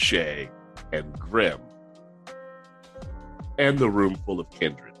 Shay, and Grimm, and the room full of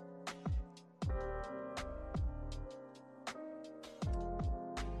kindred.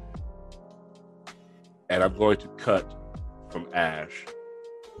 And I'm going to cut from Ash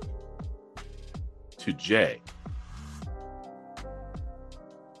to Jay.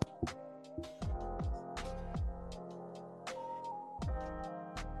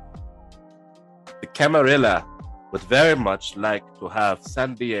 The Camarilla would very much like to have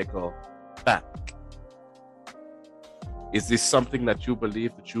San Diego back. Is this something that you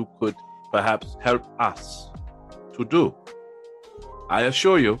believe that you could perhaps help us to do? I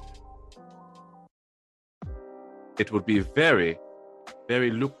assure you, it would be very,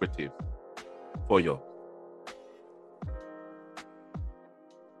 very lucrative for you.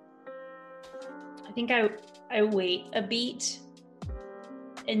 I think I wait a beat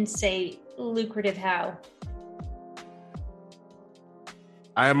and say, lucrative how?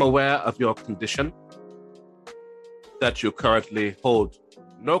 I am aware of your condition, that you currently hold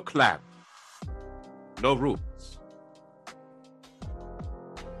no clan, no roots.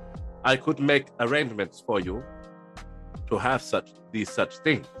 I could make arrangements for you to have such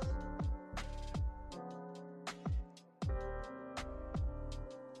things.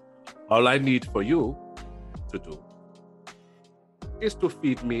 All I need for you to do is to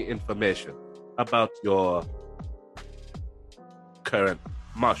feed me information about your current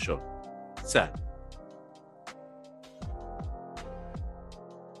marshal, Sam.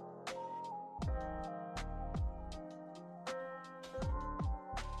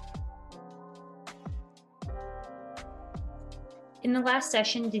 In the last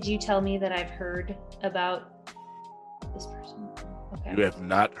session, did you tell me that I've heard about this person? Okay. You have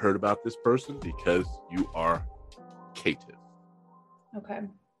not heard about this person because you are cative. Okay.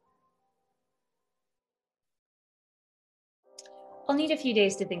 I'll need a few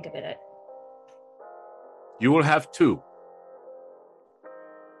days to think about it. You will have 2.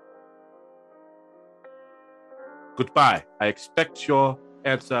 Goodbye. I expect your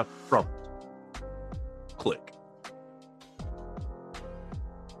answer prompt. Click.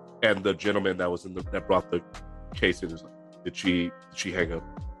 And the gentleman that was that brought the case in is like, did she hang up?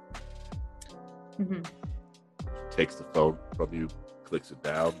 Mm-hmm. Takes the phone from you, clicks it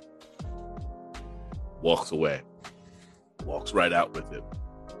down, walks away, walks right out with it.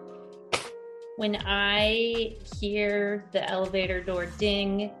 When I hear the elevator door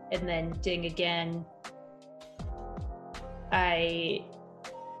ding and then ding again, I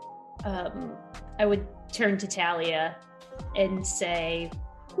would turn to Talia and say,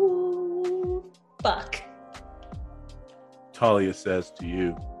 "Ooh, fuck." Talia says to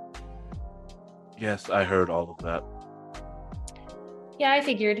you, "Yes, I heard all of that." Yeah, I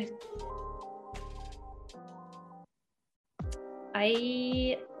figured.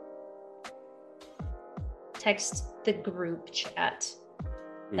 I text the group chat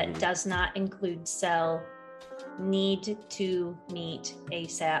that does not include Cell. Need to meet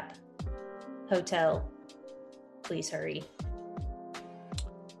ASAP. Hotel. Please hurry.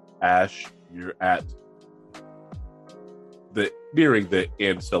 Ash, you're at nearing the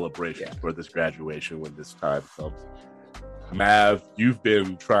end celebration for this graduation when this time comes. Mav, you've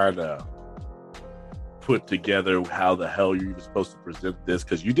been trying to put together how the hell you're even supposed to present this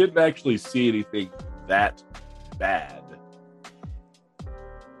because you didn't actually see anything that bad.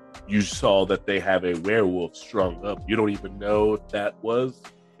 You saw that they have a werewolf strung up. You don't even know if that was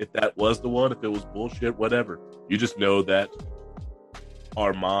the one, if it was bullshit, whatever. You just know that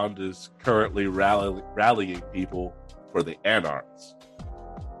Armand is currently rallying people for the Anarchs.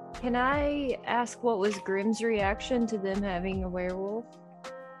 Can I ask what was Grimm's reaction to them having a werewolf?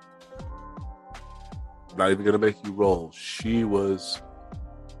 Not even gonna make you roll. You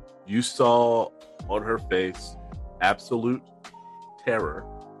saw on her face absolute terror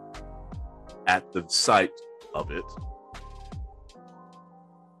at the sight of it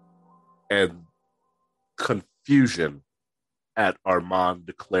and confusion at Armand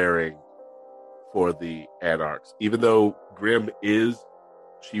declaring for the Anarchs. Even though Grimm she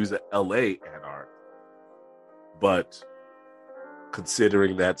was an LA Anarch, but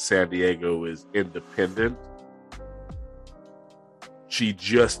considering that San Diego is independent, she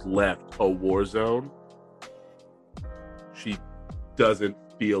just left a war zone. She doesn't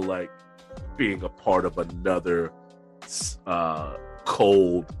feel like being a part of another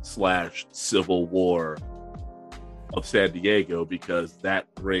cold/civil war of San Diego because that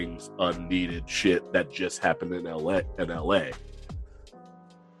brings unneeded shit that just happened in LA.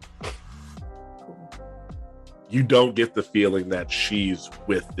 You don't get the feeling that she's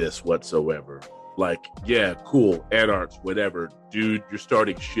with this whatsoever. Like, yeah, cool, Anarchs, whatever. Dude, you're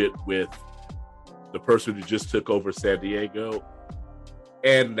starting shit with the person who just took over San Diego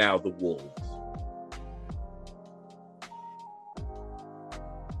and now the Wolves.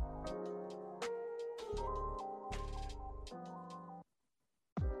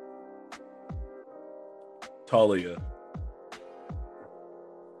 Talia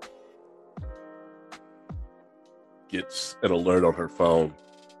gets an alert on her phone.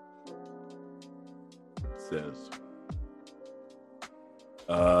 It says,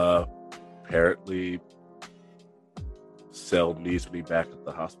 apparently Cell needs me back at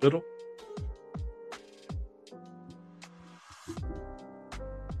the hospital.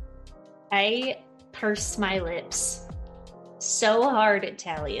 I purse my lips so hard at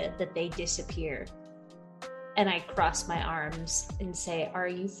Talia that they disappear. And I cross my arms and say, "Are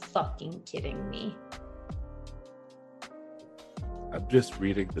you fucking kidding me?" I'm just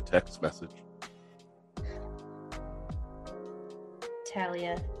reading the text message.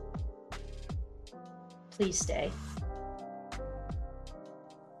 Talia, please stay.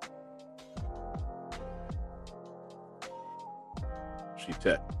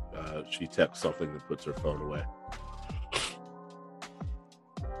 She texts something and puts her phone away.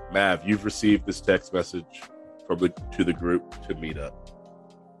 Mav, you've received this text message to the group to meet up.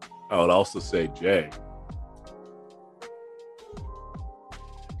 I would also say, Jay,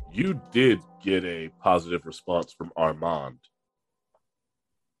 you did get a positive response from Armand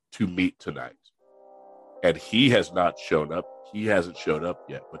to meet tonight. And he has not shown up. He hasn't showed up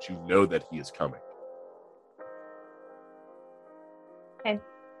yet, but you know that he is coming. Okay.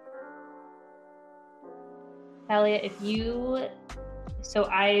 Talia, so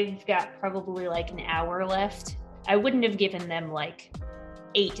I've got probably like an hour left. I wouldn't have given them like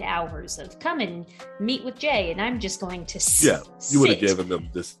 8 hours of come and meet with Jay, and I'm just going to sit. You would have given them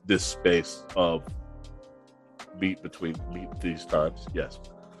this space of meet these times. Yes.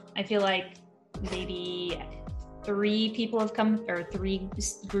 I feel like maybe 3 people have come, or 3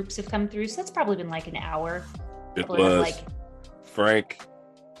 groups have come through, so that's probably been like an hour. It was Frank,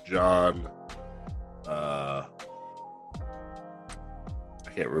 John, I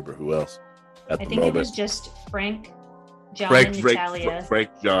can't remember who else at the moment. I think it was just Frank, John, and Natalia.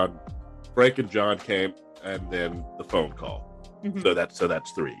 Frank and John came, and then the phone call. Mm-hmm. So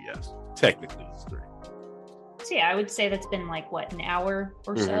that's 3. Yes, technically it's 3. So yeah, I would say that's been like what, an hour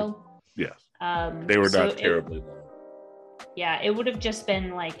or so. Yes. They were not terribly long. Yeah, it would have just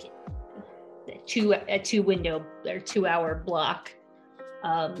been like a 2 hour block.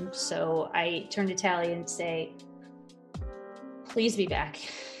 So I turn to Talia and say, "Please be back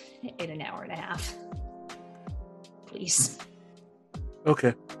in an hour and a half. Please."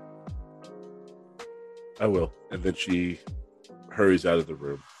 Okay. I will. And then she hurries out of the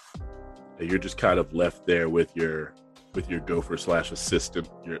room. And you're just kind of left there with your gopher / assistant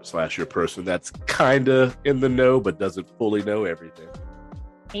 / your person that's kind of in the know but doesn't fully know everything.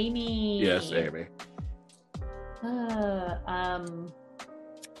 Amy. Yes, Amy.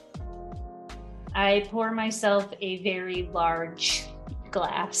 I pour myself a very large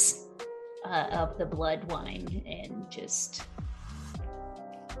glass of the blood wine and just...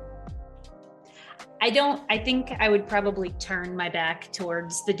 I think I would probably turn my back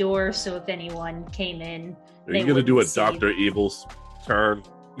towards the door, so if anyone came in, are you going to do a Dr. Evil's turn?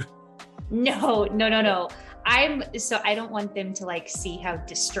 No. I don't want them to like see how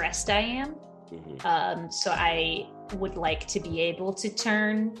distressed I am. Mm-hmm. So I would like to be able to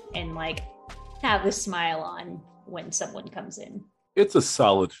turn and like have a smile on when someone comes in. It's a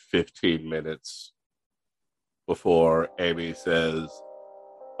solid 15 minutes before Amy says,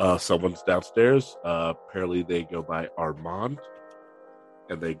 someone's downstairs. Apparently they go by Armand,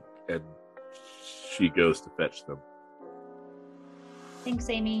 and she goes to fetch them. Thanks,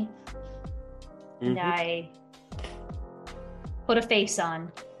 Amy. Mm-hmm. And I put a face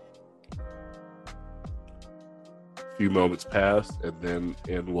on. A few moments pass, and then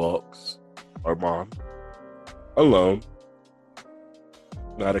in walks Armand, alone,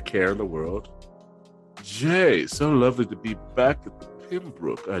 not a care in the world. Jay, so lovely to be back at the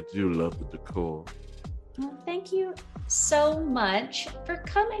Pembroke. I do love the decor. Well, thank you so much for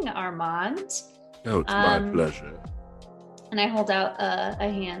coming, Armand. Oh, it's my pleasure. And I hold out a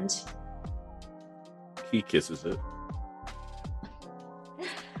hand. He kisses it.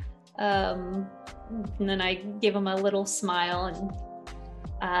 And then I give him a little smile and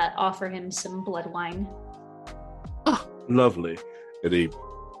offer him some blood wine. Oh, lovely. And he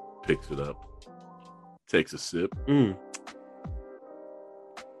picks it up, takes a sip.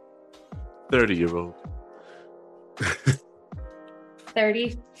 30-year-old.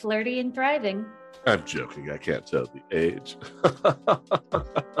 30, flirty and thriving. I'm joking. I can't tell the age.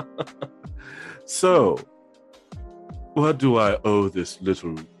 So, what do I owe this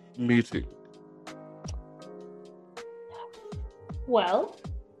little meeting? Well,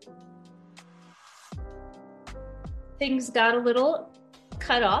 things got a little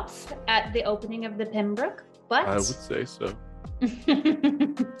cut off at the opening of the Pembroke. But I would say so.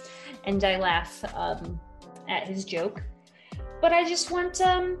 and I laugh at his joke. But I just want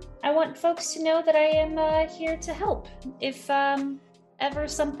I want folks to know that I am here to help if ever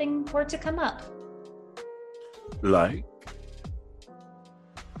something were to come up. Like?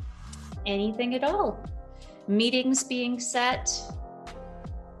 Anything at all. Meetings being set,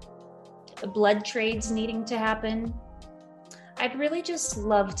 blood trades needing to happen. I'd really just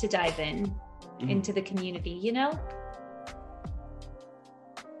love to dive into the community, you know?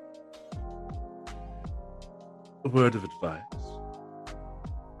 A word of advice.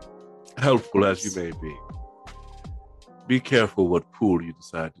 Helpful as you may be careful what pool you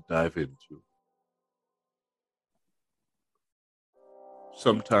decide to dive into.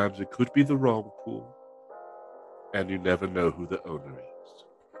 Sometimes it could be the wrong pool, and you never know who the owner is.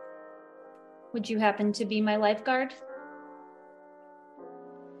 Would you happen to be my lifeguard?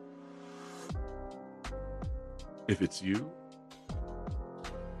 If it's you,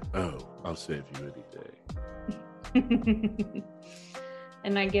 I'll save you any day.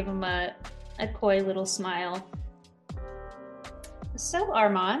 And I give him a coy little smile. So,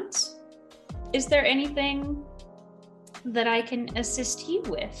 Armand, is there anything that I can assist you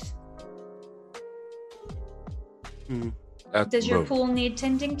with? Does your pool need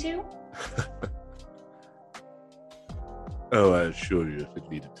tending to? Oh, I assure you, if it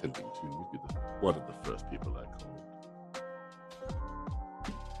needed tending to, you'd be one of the first people I called.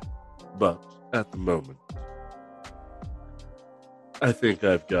 But at the moment, I think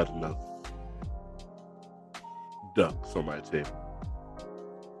I've got enough ducks on my table.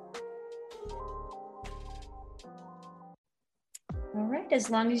 All right, as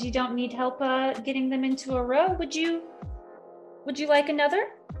long as you don't need help getting them into a row, would you like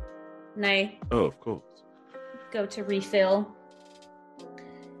another? And I of course. Go to refill.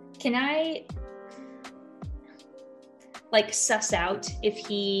 Can I suss out if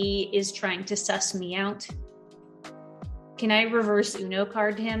he is trying to suss me out? Can I reverse Uno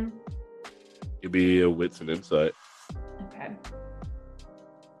card him? Give me a wits and insight. Okay.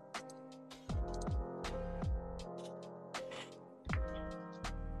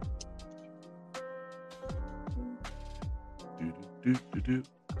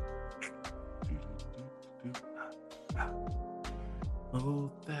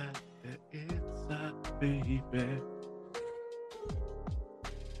 Oh, that inside, baby.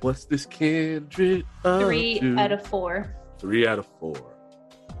 What's this kindred? 3 out of 4. 3 out of 4.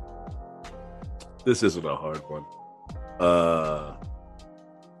 This isn't a hard one.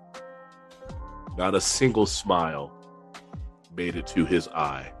 Not a single smile made it to his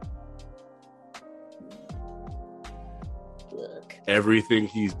eye. Look. Everything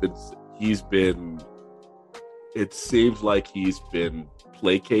he's been, it seems like he's been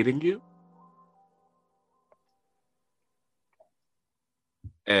placating you.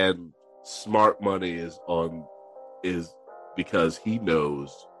 And smart money is because he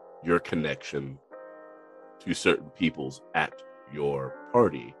knows your connection to certain peoples at your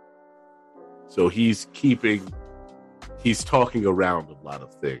party. So he's talking around a lot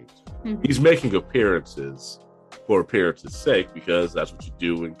of things. Mm-hmm. He's making appearances for appearance's sake, because that's what you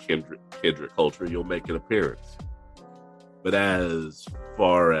do in kindred culture. You'll make an appearance. But as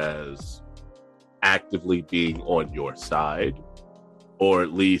far as actively being on your side, or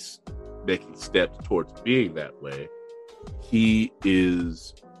at least making steps towards being that way, he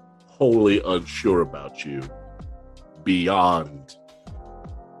is wholly unsure about you beyond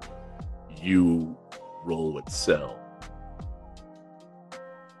you roll with sell.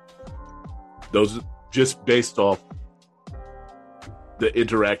 Those are just based off the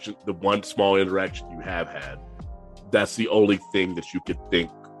interaction, the one small interaction you have had. That's the only thing that you could think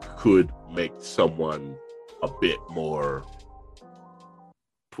could make someone a bit more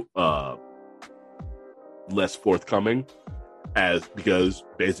less forthcoming, because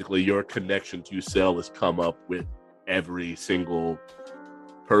basically your connection to sell has come up with every single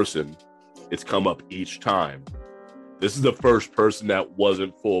person. It's come up each time. This is the first person that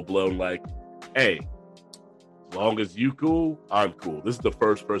wasn't full blown like, hey, as long as you cool, I'm cool. This is the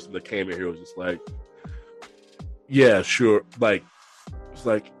first person that came in here was just like, yeah, sure. Like, it's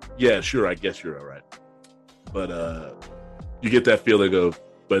like, yeah, sure, I guess you're all right. But you get that feeling of,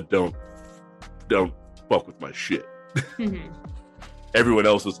 but don't fuck with my shit. Mm-hmm. Everyone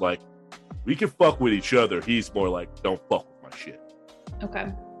else is like, we can fuck with each other. He's more like, don't fuck with my shit.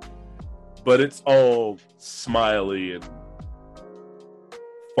 Okay. But it's all smiley and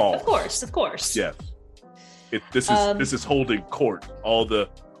false. Of course. Yes. This is holding court. All the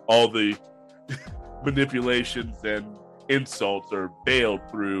manipulations and insults are veiled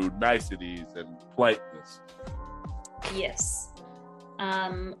through niceties and politeness. Yes.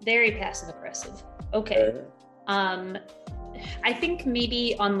 Very passive aggressive. Okay. I think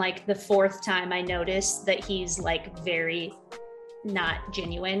maybe on like the fourth time I noticed that he's like very not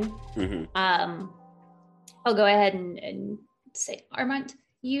genuine. Mm-hmm. I'll go ahead and say, Armand,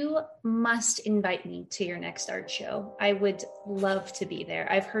 you must invite me to your next art show. I would love to be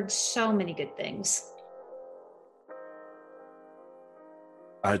there. I've heard so many good things.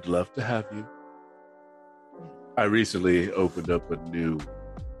 I'd love to have you. I recently opened up a new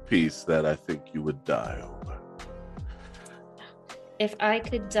piece that I think you would die over. If I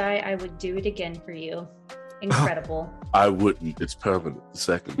could die, I would do it again for you. Incredible. I wouldn't. It's permanent the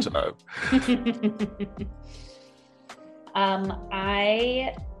second time.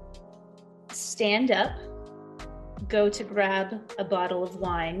 I stand up, go to grab a bottle of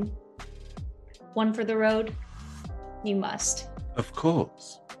wine. One for the road? You must. Of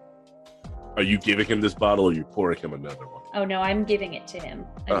course. Are you giving him this bottle or are you pouring him another one? Oh no, I'm giving it to him.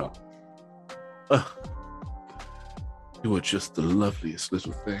 You are just the loveliest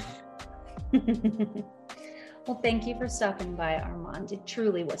little thing. Well, thank you for stopping by, Armand. It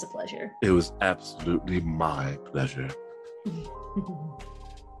truly was a pleasure. It was absolutely my pleasure.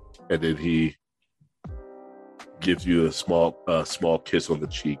 And then he gives you a small kiss on the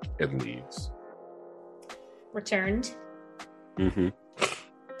cheek and leaves. Returned. Mm-hmm.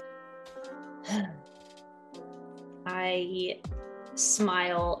 I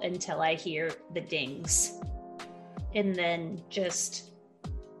smile until I hear the dings. And then just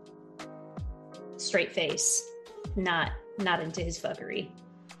straight face, not into his fuckery.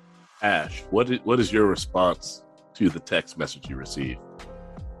 Ash, what is your response to the text message you received?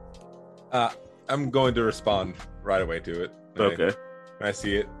 I'm going to respond right away to it. Okay. When I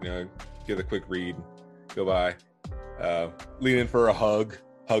see it, give a quick read, go by, lean in for a hug,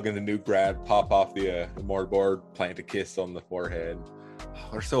 hugging the new grad, pop off the mortarboard, plant a kiss on the forehead. Oh,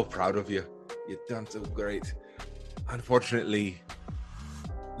 we're so proud of you. You've done so great. Unfortunately,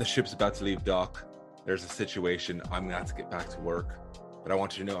 the ship's about to leave dock. There's a situation. I'm gonna have to get back to work. But I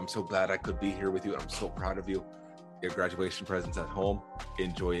want you to know I'm so glad I could be here with you. I'm so proud of you. Your graduation present's at home.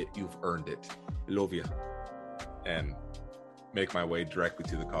 Enjoy it. You've earned it. Love you. And make my way directly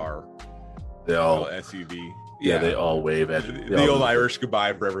to the car. They all SUV. Yeah, they all wave at you. The old Irish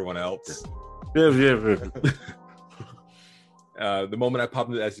goodbye for everyone else. Yeah. The moment I pop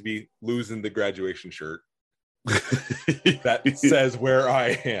into the SUV, losing the graduation shirt that says where I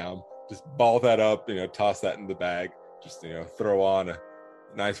am, just ball that up, toss that in the bag, just throw on a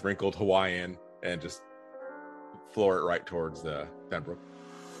nice wrinkled Hawaiian and just floor it right towards the Pembroke.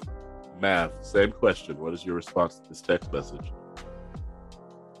 Mav, same question. What is your response to this text message?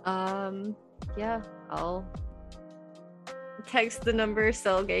 Yeah, I'll text the number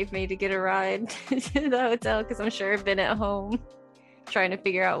Sel gave me to get a ride to the hotel because I'm sure I've been at home trying to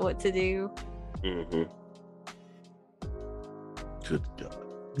figure out what to do. Mm-hmm. Good God.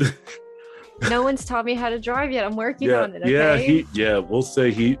 No one's taught me how to drive yet. I'm working on it. Okay? We'll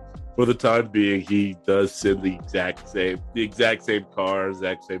say he, for the time being, he does send the exact same car,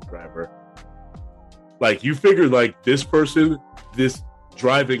 exact same driver. Like, you figure, like, this person, this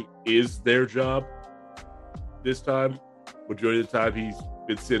driving is their job. This time, majority of the time, he's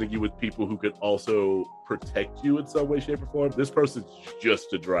been sending you with people who could also protect you in some way, shape, or form. This person's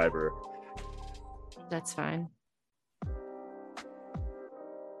just a driver. That's fine.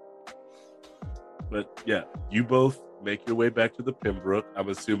 But yeah, you both make your way back to the Pembroke. I'm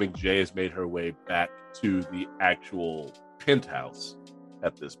assuming Jay has made her way back to the actual penthouse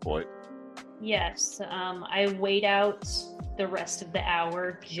at this point. Yes, I wait out the rest of the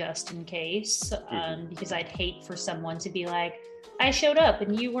hour just in case, because I'd hate for someone to be like, I showed up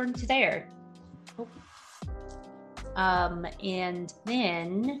and you weren't there. And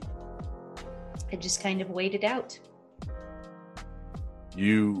then I just kind of waited out.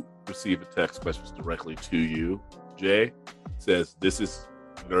 You receive a text message directly to you. Jay says, "This is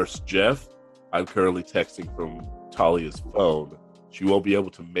Nurse Jeff. I'm currently texting from Talia's phone. She won't be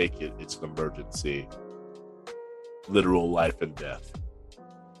able to make it. It's an emergency. Literal life and death.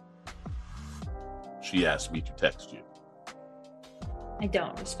 She asked me to text you." I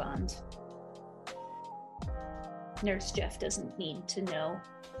don't respond. Nurse Jeff doesn't need to know.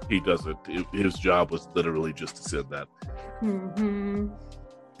 He doesn't. His job was literally just to send that. Mm-hmm.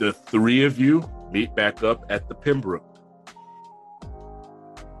 The three of you meet back up at the Pembroke.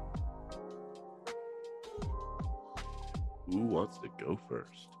 Who wants to go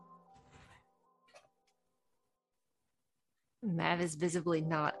first? Mav is visibly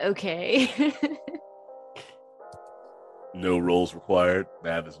not okay. No roles required.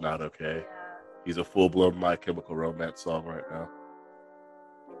 Mav is not okay. He's a full-blown My Chemical Romance song right now.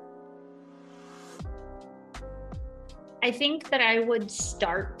 I think that I would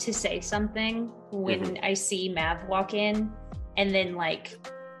start to say something when I see Mav walk in, and then like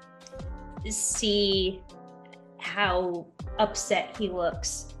see how upset he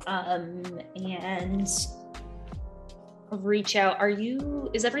looks, and reach out.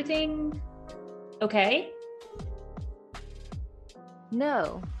 Is everything okay?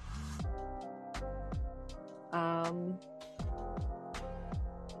 No.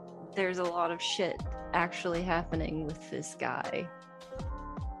 There's a lot of shit actually happening with this guy.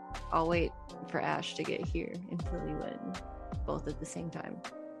 I'll wait for Ash to get here and fill you in, both at the same time.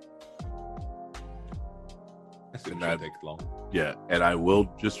 That shouldn't take long. Yeah, and I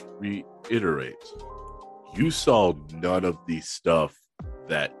will just reiterate: you saw none of the stuff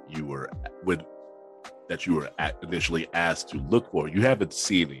that you were initially asked to look for. You haven't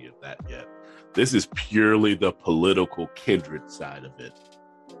seen any of that yet. This is purely the political kindred side of it.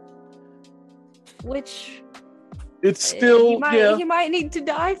 Which it's still he might need to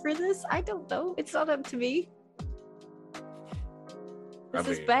die for this. I don't know. It's not up to me. This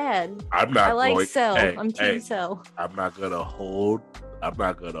is bad. I'm not. I like going, Cell. Hey, I'm Team Cell. I'm not gonna hold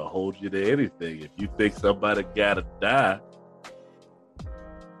you to anything. If you think somebody gotta die,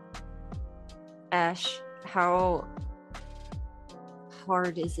 Ash, how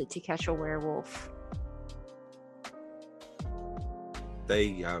hard is it to catch a werewolf?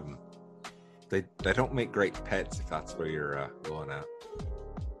 They don't make great pets, if that's where you're going at.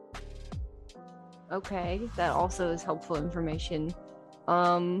 Okay, that also is helpful information.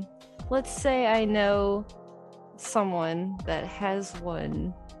 Let's say I know someone that has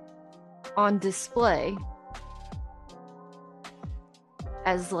one on display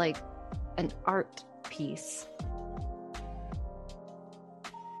as like an art piece.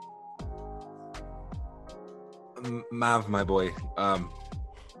 Mav, my boy,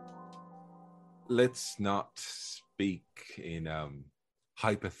 let's not speak in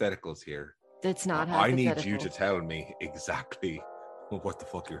hypotheticals here. That's not I hypothetical. need you to tell me exactly what the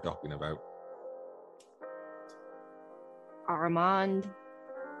fuck you're talking about. Armand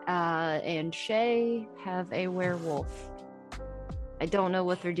and Shay have a werewolf. I don't know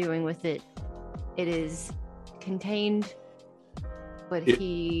what they're doing with it. It is contained, but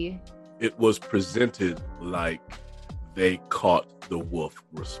it was presented like they caught the wolf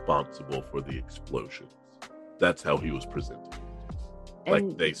responsible for the explosions. That's how he was presented.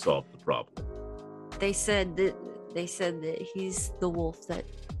 Like they solved the problem. They said that he's the wolf that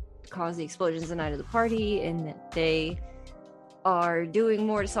caused the explosions the night of the party, and that they are doing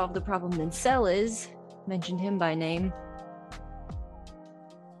more to solve the problem than Cell is. Mentioned him by name.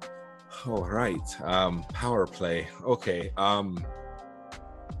 All right. Power play. Okay.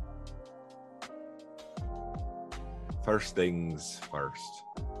 First things first.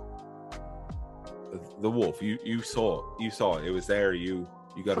 The wolf. You saw it. It was there. You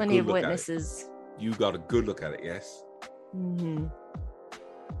got plenty a good of look witnesses. at it. You got a good look at it. Yes. Mm-hmm.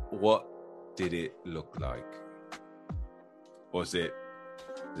 What did it look like? Was it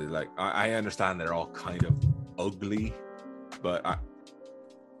like I understand they're all kind of ugly, but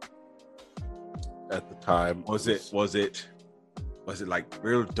at the time was it like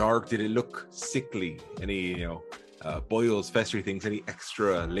real dark? Did it look sickly? Any boils, festering things, any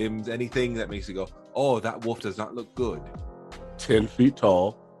extra limbs, anything that makes you go, oh, that wolf does not look good? 10 feet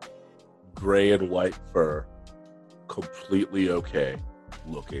tall, gray and white fur, completely okay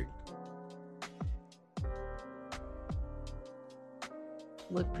looking.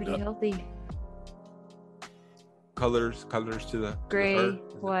 Look pretty healthy. Colors to the gray, to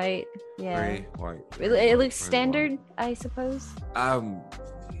the white, yeah. Gray, white. It looks standard, I suppose.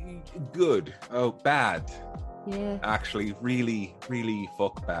 Good. Oh, bad. Yeah. Actually, really, really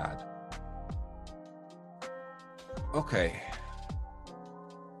fuck bad. Okay.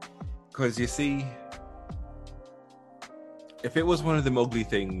 Because you see, if it was one of the ugly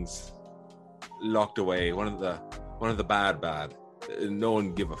things locked away, one of the bad, no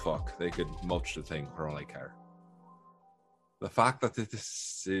one give a fuck. They could mulch the thing for all I care. The fact that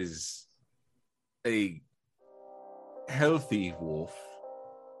this is a healthy wolf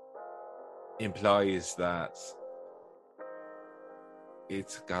implies that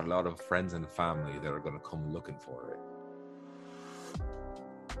it's got a lot of friends and family that are going to come looking for it.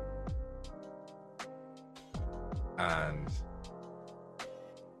 And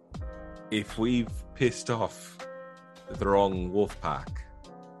if we've pissed off the wrong wolf pack,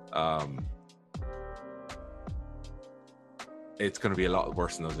 it's going to be a lot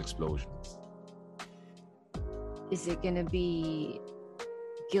worse than those explosions. Is it going to be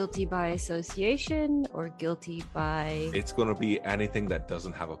guilty by association or guilty by... It's going to be anything that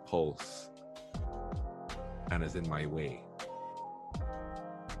doesn't have a pulse and is in my way.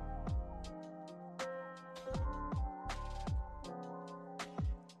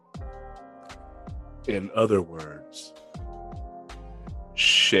 In other words,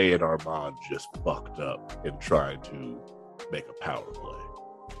 Shay and Armand just fucked up in trying to make a power play.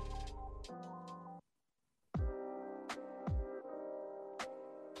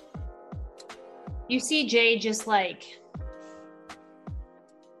 You see Jay just like,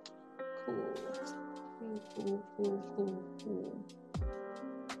 cool.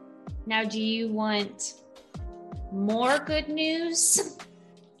 Now, do you want more good news?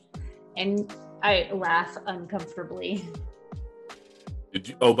 And I laugh uncomfortably. Did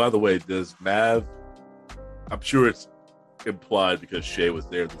you? Oh, by the way, does Mav? I'm sure it's implied because Shay was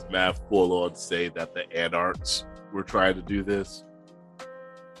there. Does Mav full on say that the Anarchs were trying to do this?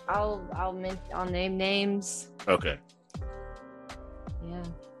 I'll name names. Okay. Yeah.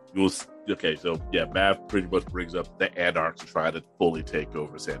 Okay, so yeah, Mav pretty much brings up the Anarchs trying to fully take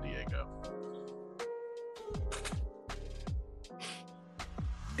over San Diego.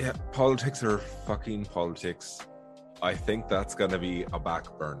 Yeah, politics are fucking politics. I think that's gonna be a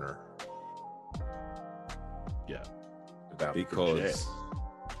back burner. Yeah. Because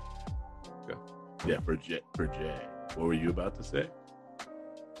for Jay. What were you about to say?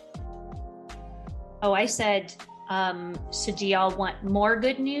 Oh, I said, so do y'all want more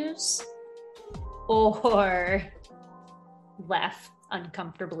good news? Or laugh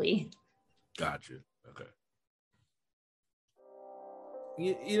uncomfortably? Gotcha. Okay.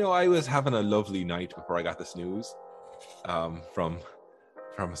 You know, I was having a lovely night before I got this news from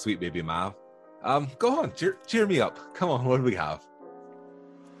sweet baby Mav. Go on, cheer me up. Come on, what do we have?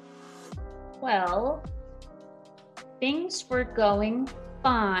 Well, things were going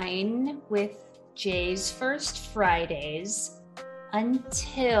fine with Jay's First Fridays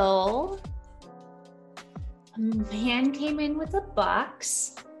until a man came in with a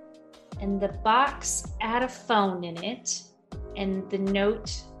box, and the box had a phone in it, and the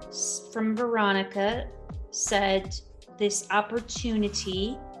note from Veronica said, "This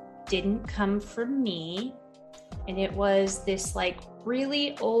opportunity didn't come from me," and it was this like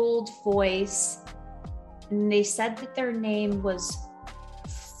really old voice, and they said that their name was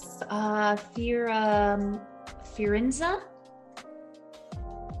Firenza,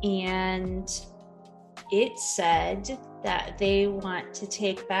 and it said that they want to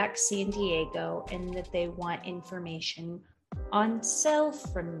take back San Diego and that they want information on Cell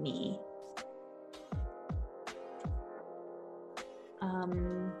from me.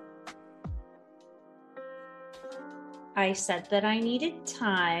 I said that I needed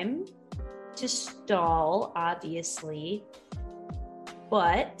time to stall, obviously,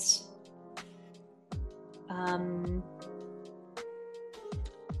 but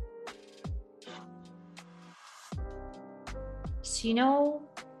so you know,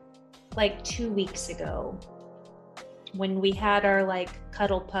 like 2 weeks ago when we had our like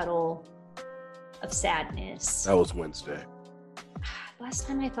cuddle puddle of sadness. That was Wednesday. Last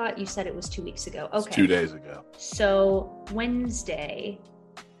time I thought you said it was 2 weeks ago. It's Okay. 2 days ago. So Wednesday,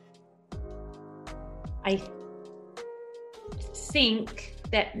 I think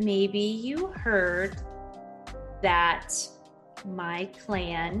that maybe you heard that my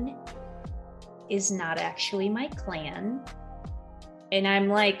clan is not actually my clan. And I'm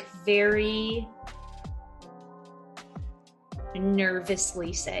like very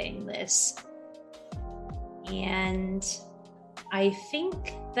nervously saying this. And I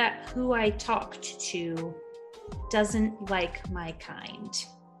think that who I talked to doesn't like my kind.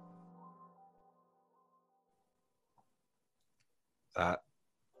 That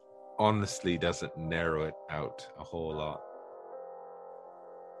honestly doesn't narrow it out a whole lot.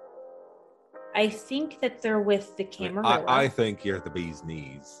 I think that they're with the Camarilla. I think you're the bee's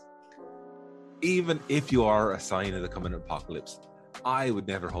knees. Even if you are a sign of the coming apocalypse, I would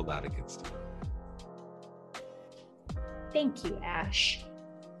never hold that against you. Thank you, Ash.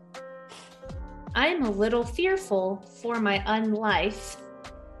 I'm a little fearful for my unlife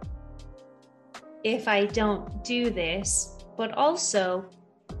if I don't do this, but also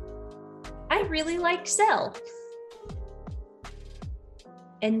I really like Cell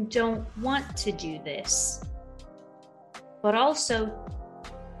and don't want to do this. But also,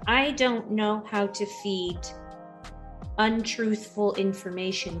 I don't know how to feed untruthful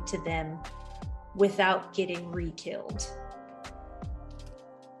information to them without getting re-killed.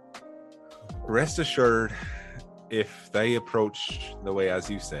 Rest assured, if they approach the way as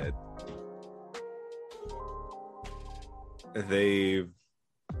you said, They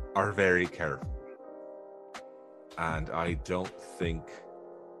are very careful. And I don't think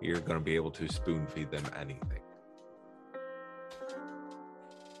you're going to be able to spoon feed them anything.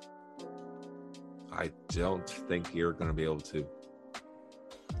 I don't think you're going to be able to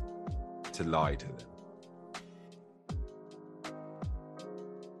lie to them.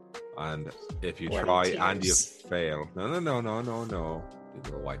 And if you try and you fail, no,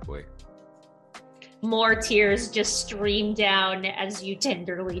 you will wipe away. More tears just stream down as you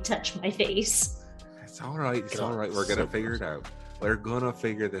tenderly touch my face. It's all right. It's all right. We're gonna figure it out. We're gonna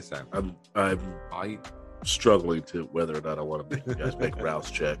figure this out. I'm struggling to whether or not I want to make you guys make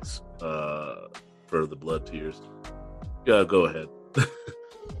rouse checks for the blood tears. Yeah, go ahead.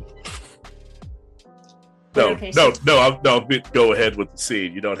 No, go ahead with the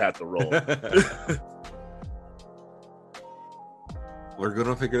scene. You don't have to roll. We're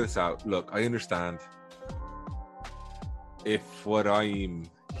gonna figure this out. Look, I understand. If what I'm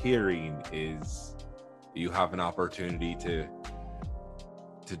hearing is you have an opportunity to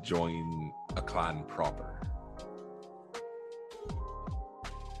join a clan proper.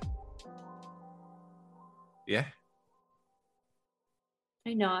 Yeah?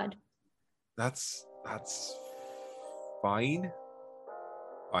 I nod. That's fine.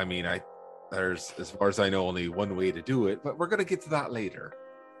 I mean, there's, as far as I know, only one way to do it, but we're gonna get to that later.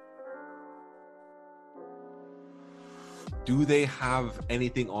 Do they have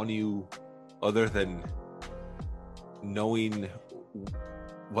anything on you other than knowing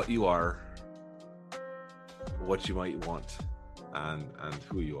what you are, what you might want, and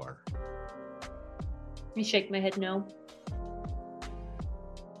who you are? I shake my head no.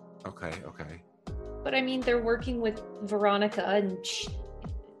 Okay. But I mean, they're working with Veronica, and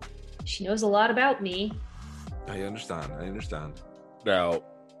she knows a lot about me. I understand. Now,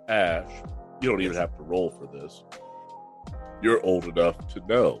 Ash, you don't even have to roll for this. You're old enough to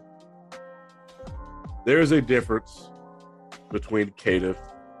know. There's a difference between caitiff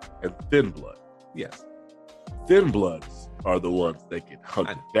and thin blood. Yes. Thin bloods are the ones that get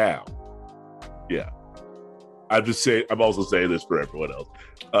hunted down. Yeah. I'm also saying this for everyone else.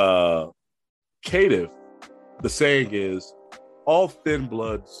 Caitiff, the saying is, all thin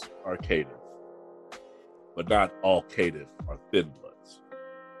bloods are caitiff, but not all caitiff are thin bloods.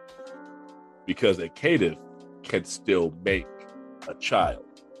 Because a caitiff can still make a child.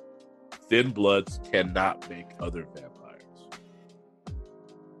 Thin bloods cannot make other vampires.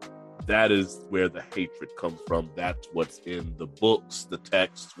 That is where the hatred comes from. That's what's in the books, the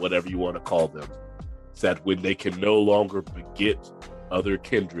texts, whatever you want to call them. It's that when they can no longer beget other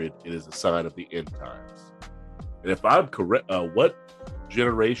kindred, it is a sign of the end times. And if I'm correct, what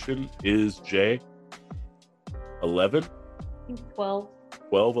generation is Jay? 11? I think 12.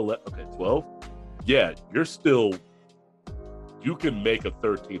 12, 11, okay, 12? Yeah, you can make a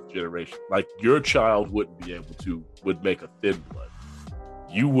 13th generation. Like, your child would make a thin blood.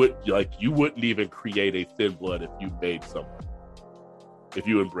 You wouldn't even create a thin blood if you made someone. If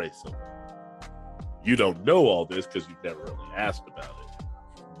you embrace someone. You don't know all this because you've never really asked about it.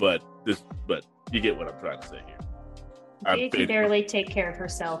 But you get what I'm trying to say here. Jay can barely take care of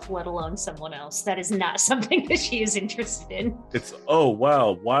herself, let alone someone else. That is not something that she is interested in. It's, oh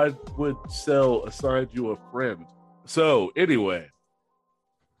wow, why would Cell assign you a friend? So anyway.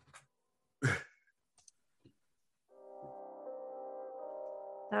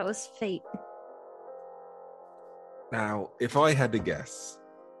 That was fate. Now, if I had to guess,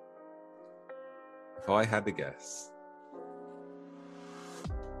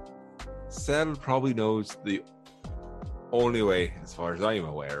 Cell probably knows the only way, as far as I'm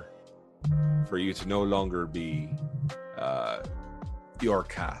aware, for you to no longer be your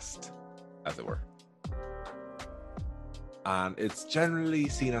caste, as it were. And it's generally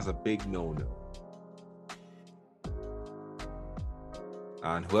seen as a big no-no.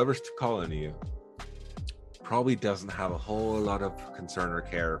 And whoever's calling you probably doesn't have a whole lot of concern or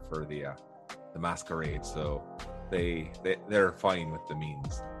care for the masquerade, so they're fine with the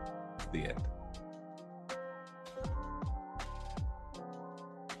means to the end.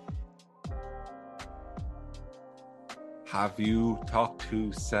 Have you talked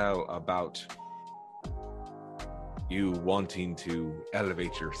to Cell about you wanting to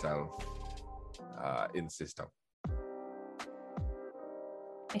elevate yourself in system?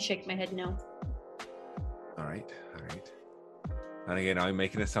 I shake my head no. All right. And again, I'm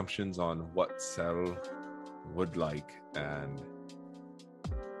making assumptions on what Cell would like, and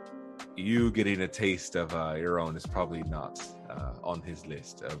you getting a taste of your own is probably not on his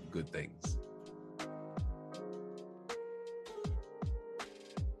list of good things.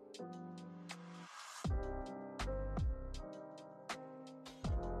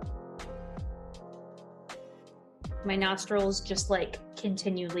 my nostrils just like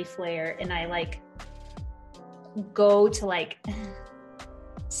continually flare, and I like go to like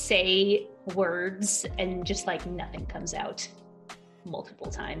say words and just like nothing comes out multiple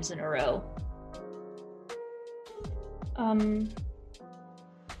times in a row.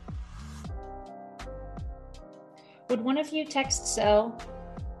 Would one of you text Sel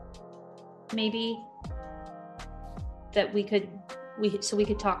maybe that we could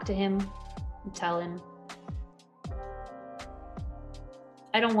talk to him and tell him?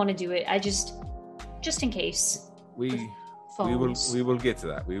 I don't want to do it. I just in case. We will get to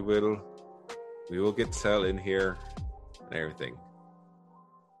that. We will get Sel in here and everything.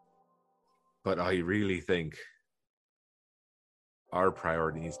 But I really think our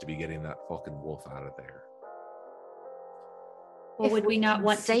priority needs to be getting that fucking wolf out of there. Well, would we not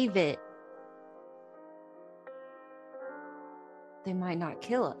want to save it? They might not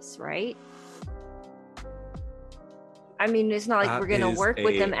kill us, right? I mean, it's not like we're going to work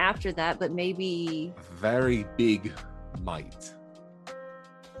with them after that, but maybe... Very big might.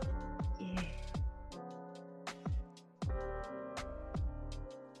 Yeah.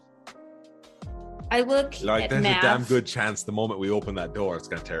 I look like, at there's Mav. a damn good chance the moment we open that door, it's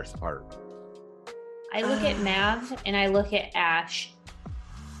going to tear us apart. I look at Mav and I look at Ash.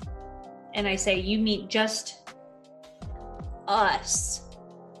 And I say, you mean just us.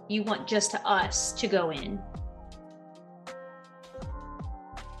 You want just us to go in.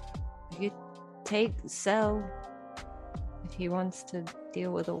 You take Sel if he wants to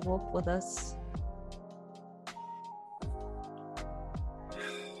deal with a wolf with us.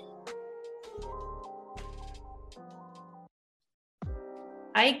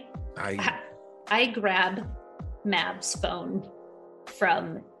 I grab Mav's phone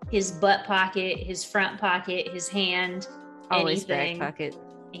from his butt pocket, his front pocket, his hand, always anything, back pocket,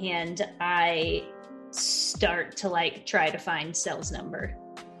 and I start to like try to find Sel's number.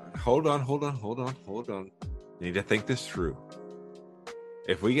 Hold on. You need to think this through.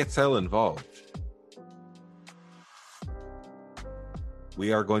 If we get Sel involved,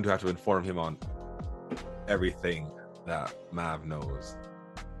 we are going to have to inform him on everything that Mav knows.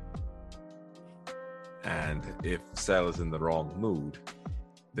 And if Sel is in the wrong mood,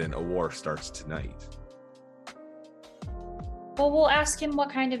 then a war starts tonight. Well, we'll ask him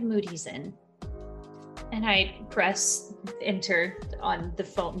what kind of mood he's in. And I press enter on the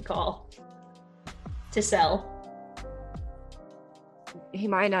phone call to Sel. He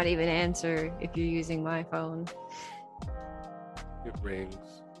might not even answer if you're using my phone. It rings.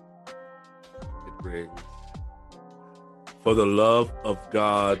 For the love of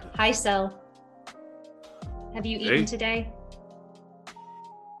God. Hi, Sel. Have you eaten today?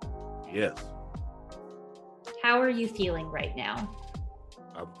 Yes. How are you feeling right now?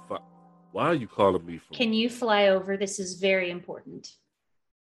 I'm fine. Why are you calling me from? Can you fly over? This is very important.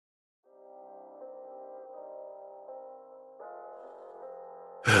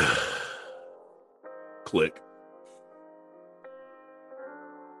 Click.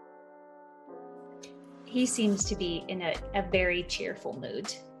 He seems to be in a very cheerful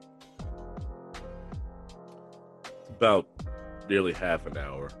mood. It's about nearly half an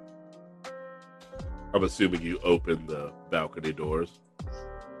hour. I'm assuming you open the balcony doors.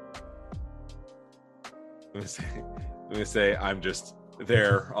 Let me say I'm just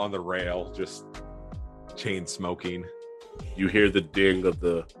there on the rail, just chain smoking. You hear the ding of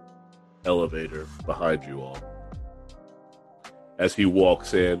the elevator behind you all. As he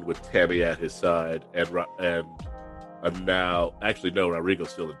walks in with Tammy at his side and now, actually no,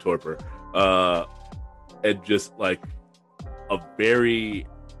 Rodrigo's still in torpor. And just like a very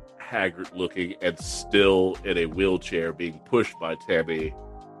haggard looking and still in a wheelchair being pushed by Tammy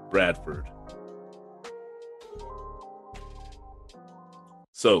Bradford.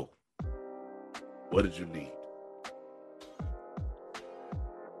 So, what did you need?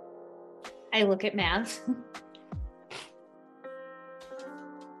 I look at Mav.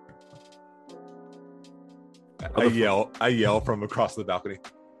 I yell from across the balcony.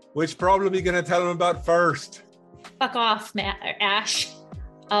 Which problem are you gonna tell him about first? Fuck off, Ash.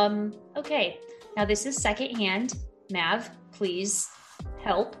 Okay. Now this is secondhand. Mav, please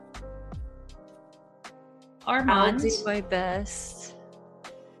help. Armand. I'll do my best.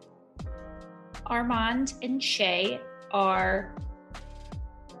 Armand and Shay are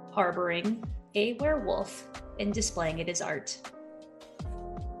harboring a werewolf and displaying it as art.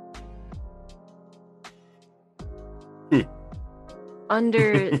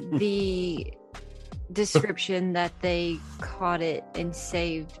 Under the description that they caught it and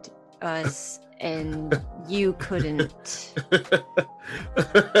saved us and you couldn't.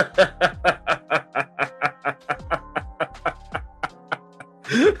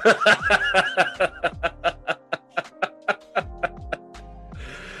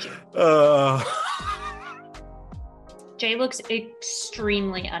 uh, Jay looks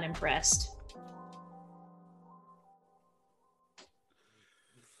extremely unimpressed.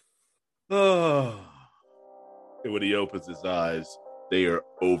 and when he opens his eyes, they are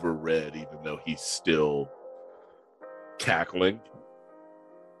overred, even though he's still cackling.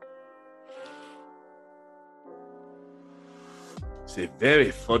 It's a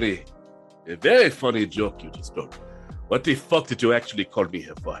very funny joke you just told. What the fuck did you actually call me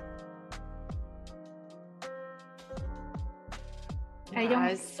here for? I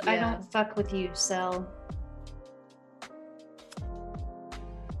don't fuck with you, Cell.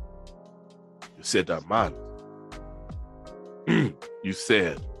 You said Armand. You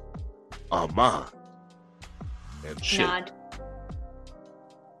said Armand. And shit. Nod.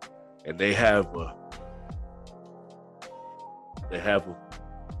 And they have a A healthy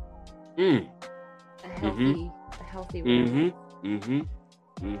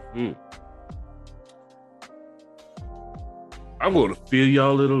I'm gonna fill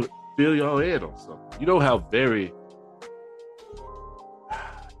y'all in on something. You know how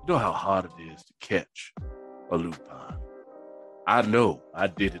hard it is to catch a lupine. I know I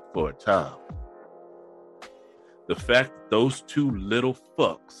did it for a time. The fact that those two little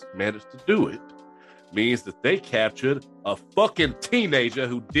fucks managed to do it means that they captured a fucking teenager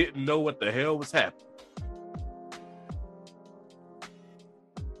who didn't know what the hell was happening.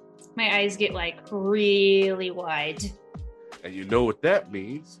 My eyes get like really wide. And you know what that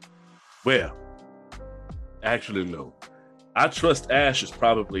means? Well, actually, no. I trust Ash has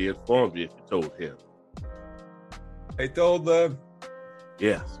probably informed you if you told him. I told them.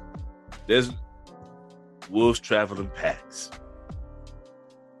 Yes. There's wolves travel in packs.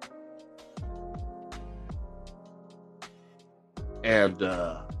 And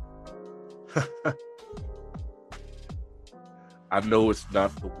I know it's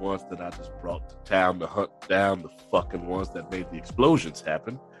not the ones that I just brought to town to hunt down the fucking ones that made the explosions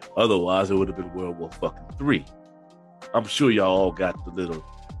happen. Otherwise, it would have been World War fucking 3. I'm sure y'all all got the little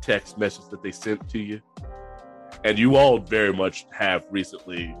text message that they sent to you. And you all very much have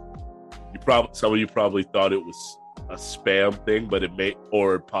recently. Some of you probably thought it was a spam thing, but it may,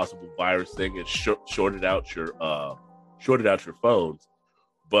 or a possible virus thing. It shorted out your phones.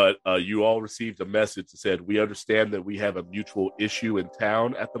 But you all received a message that said, "We understand that we have a mutual issue in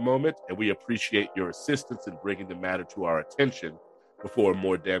town at the moment, and we appreciate your assistance in bringing the matter to our attention before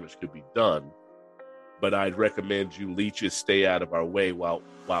more damage could be done. But I'd recommend you leeches stay out of our way while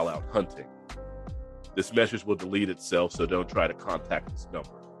out hunting. This message will delete itself, so don't try to contact this number."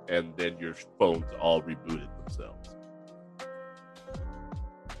 And then your phones all rebooted themselves.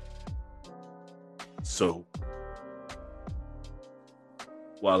 So,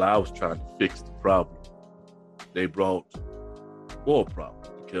 while I was trying to fix the problem, they brought more problems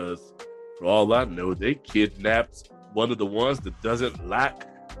because, for all I know, they kidnapped one of the ones that doesn't like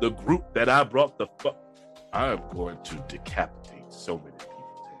the group that I brought the fuck. I am going to decapitate so many people,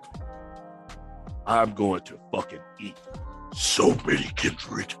 Tammy. I'm going to fucking eat so many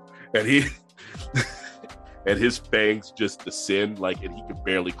Kindred. And and his fangs just descend, and he can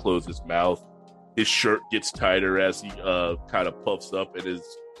barely close his mouth. His shirt gets tighter as he kind of puffs up, and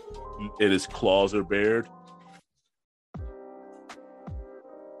his claws are bared.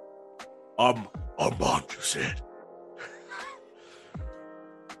 Armand, you said.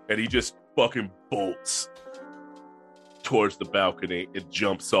 And he just fucking bolts towards the balcony and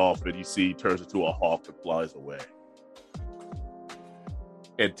jumps off, and you see he turns into a hawk and flies away.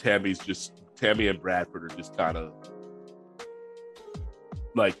 And Tammy and Bradford are just kind of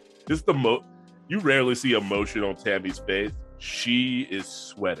like, this is you rarely see emotion on Tammy's face. She is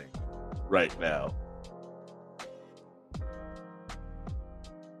sweating right now.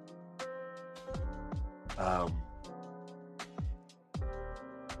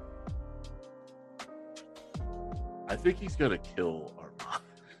 I think he's gonna kill Armand.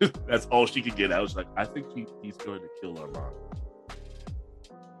 That's all she could get out. Was like, I think he's going to kill Armand.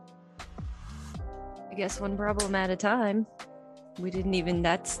 I guess one problem at a time.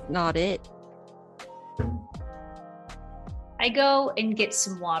 That's not it. I go and get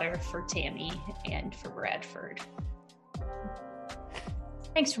some water for Tammy and for Bradford.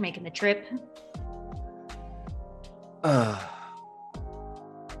 Thanks for making the trip.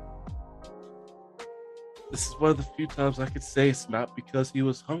 This is one of the few times I could say it's not because he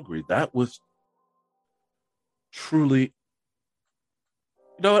was hungry. That was truly...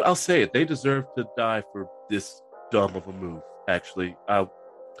 You know what? I'll say it. They deserve to die for this dumb of a move, actually.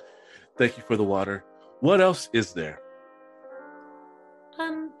 Thank you for the water. What else is there?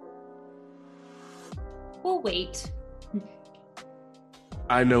 We'll wait.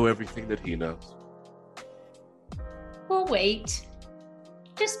 I know everything that he knows. We'll wait.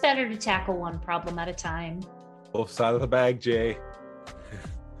 Just better to tackle one problem at a time. Both side of the bag, Jay.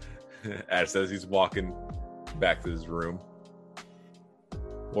 Ash says he's walking back to his room.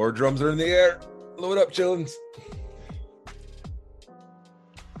 More drums are in the air. Load up, chillins.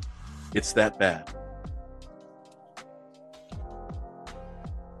 It's that bad.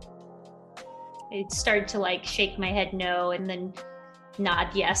 I started to like shake my head no and then nod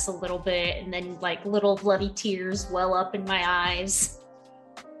yes a little bit, and then like little bloody tears well up in my eyes.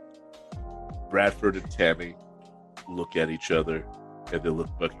 Bradford and Tammy look at each other, and they look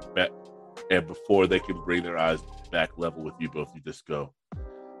back, and before they can bring their eyes back level with you both, you just go,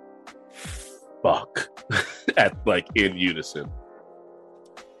 fuck, at like in unison.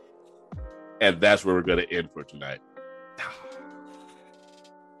 And that's where we're going to end for tonight.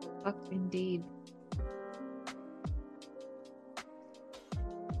 Fuck, indeed.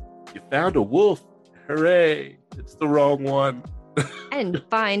 You found a wolf. Hooray. It's the wrong one. I didn't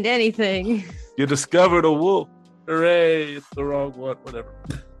find anything. You discovered a wolf. Hooray. It's the wrong one. Whatever.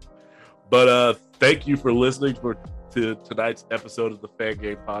 But thank you for listening to tonight's episode of the Fan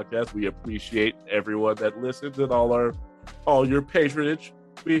Game Podcast. We appreciate everyone that listens and all your patronage.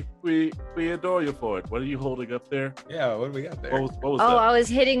 We adore you for it. What are you holding up there? Yeah, what do we got there? What was Oh, that? I was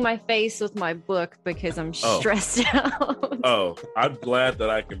hitting my face with my book because I'm stressed out. Oh, I'm glad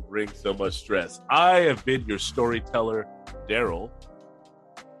that I can bring so much stress. I have been your storyteller, Daryl.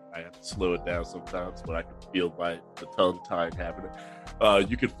 I have to slow it down sometimes, but I can feel the tongue tying happening.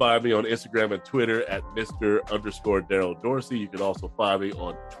 You can find me on Instagram and Twitter at Mr._Daryl Dorsey. You can also find me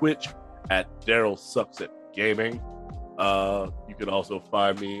on Twitch at Daryl Sucks at Gaming. You can also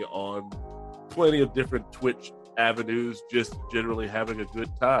find me on plenty of different Twitch avenues, just generally having a good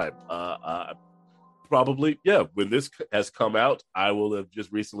time. Probably, when this has come out, I will have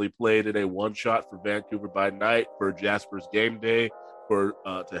just recently played in a one-shot for Vancouver by Night for Jasper's Game Day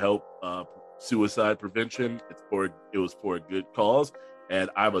to help suicide prevention. It was for a good cause,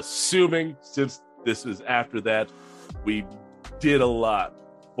 and I'm assuming since this is after that, we did a lot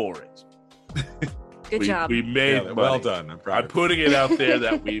for it. Good job. We made money. Well done. I'm proud. I'm putting it out there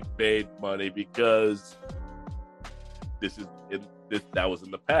that we made money because that was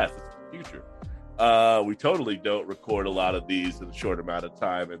in the past. It's the future. We totally don't record a lot of these in a short amount of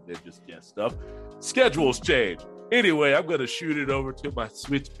time and then just get stuff. Schedules change. Anyway, I'm going to shoot it over to my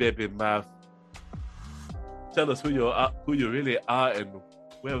sweet baby Mav. Tell us who you really are and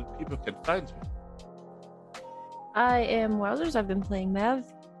where people can find you. I am Wowzers. I've been playing Mav.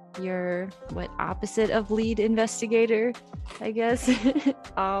 You're opposite of lead investigator, I guess. You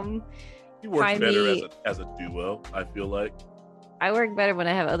work better me, as a duo, I feel like. I work better when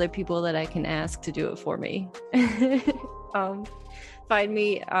I have other people that I can ask to do it for me. Find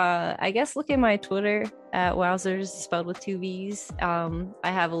me, I guess look at my Twitter at Wowzers, spelled with 2 V's. I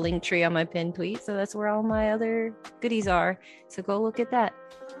have a link tree on my pinned tweet, so that's where all my other goodies are. So go look at that,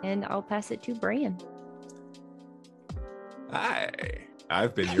 and I'll pass it to Bran. Hi.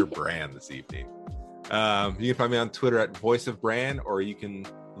 I've been your Bran this evening. You can find me on Twitter at Voice of Bran, or you can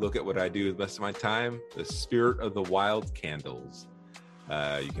look at what I do the rest of my time, the Spirit of the Wild Candles.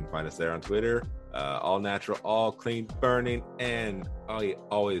 You can find us there on Twitter. All natural, all clean burning, and I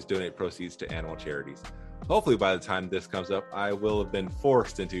always donate proceeds to animal charities. Hopefully by the time this comes up, I will have been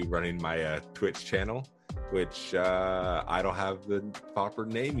forced into running my Twitch channel, which I don't have the proper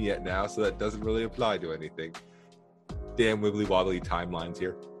name yet now, so that doesn't really apply to anything. Damn wibbly wobbly timelines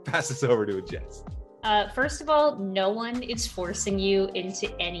here. Pass this over to a Jess. First of all, no one is forcing you into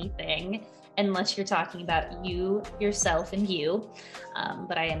anything unless you're talking about you, yourself, and you.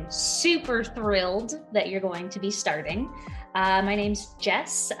 But I am super thrilled that you're going to be starting. My name's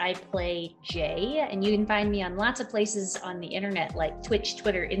Jess. I play Jay, and you can find me on lots of places on the internet like Twitch,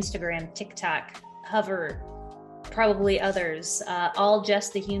 Twitter, Instagram, TikTok, Hover, probably others. All Jess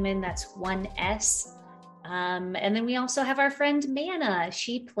the Human, that's 1 S. And then we also have our friend Mana.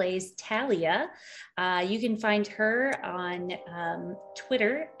 She plays Talia. You can find her on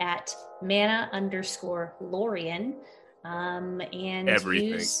Twitter at Mana_Lorian. And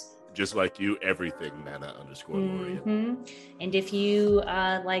everything. Just like you, everything Mana_Lorian. Mm-hmm. And if you,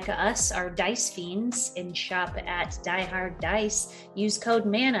 like us, are dice fiends and shop at Die Hard Dice, use code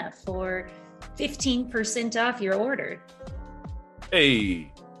MANA for 15% off your order.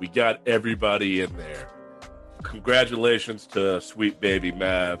 Hey, we got everybody in there. Congratulations to sweet baby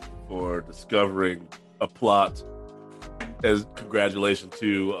Mav for discovering a plot. As congratulations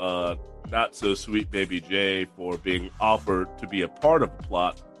to not so sweet baby Jay for being offered to be a part of the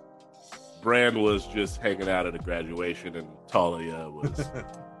plot. Bran was just hanging out at a graduation, and Talia was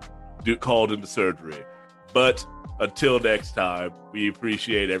called into surgery. But until next time, we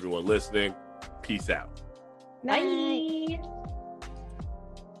appreciate everyone listening. Peace out. Bye.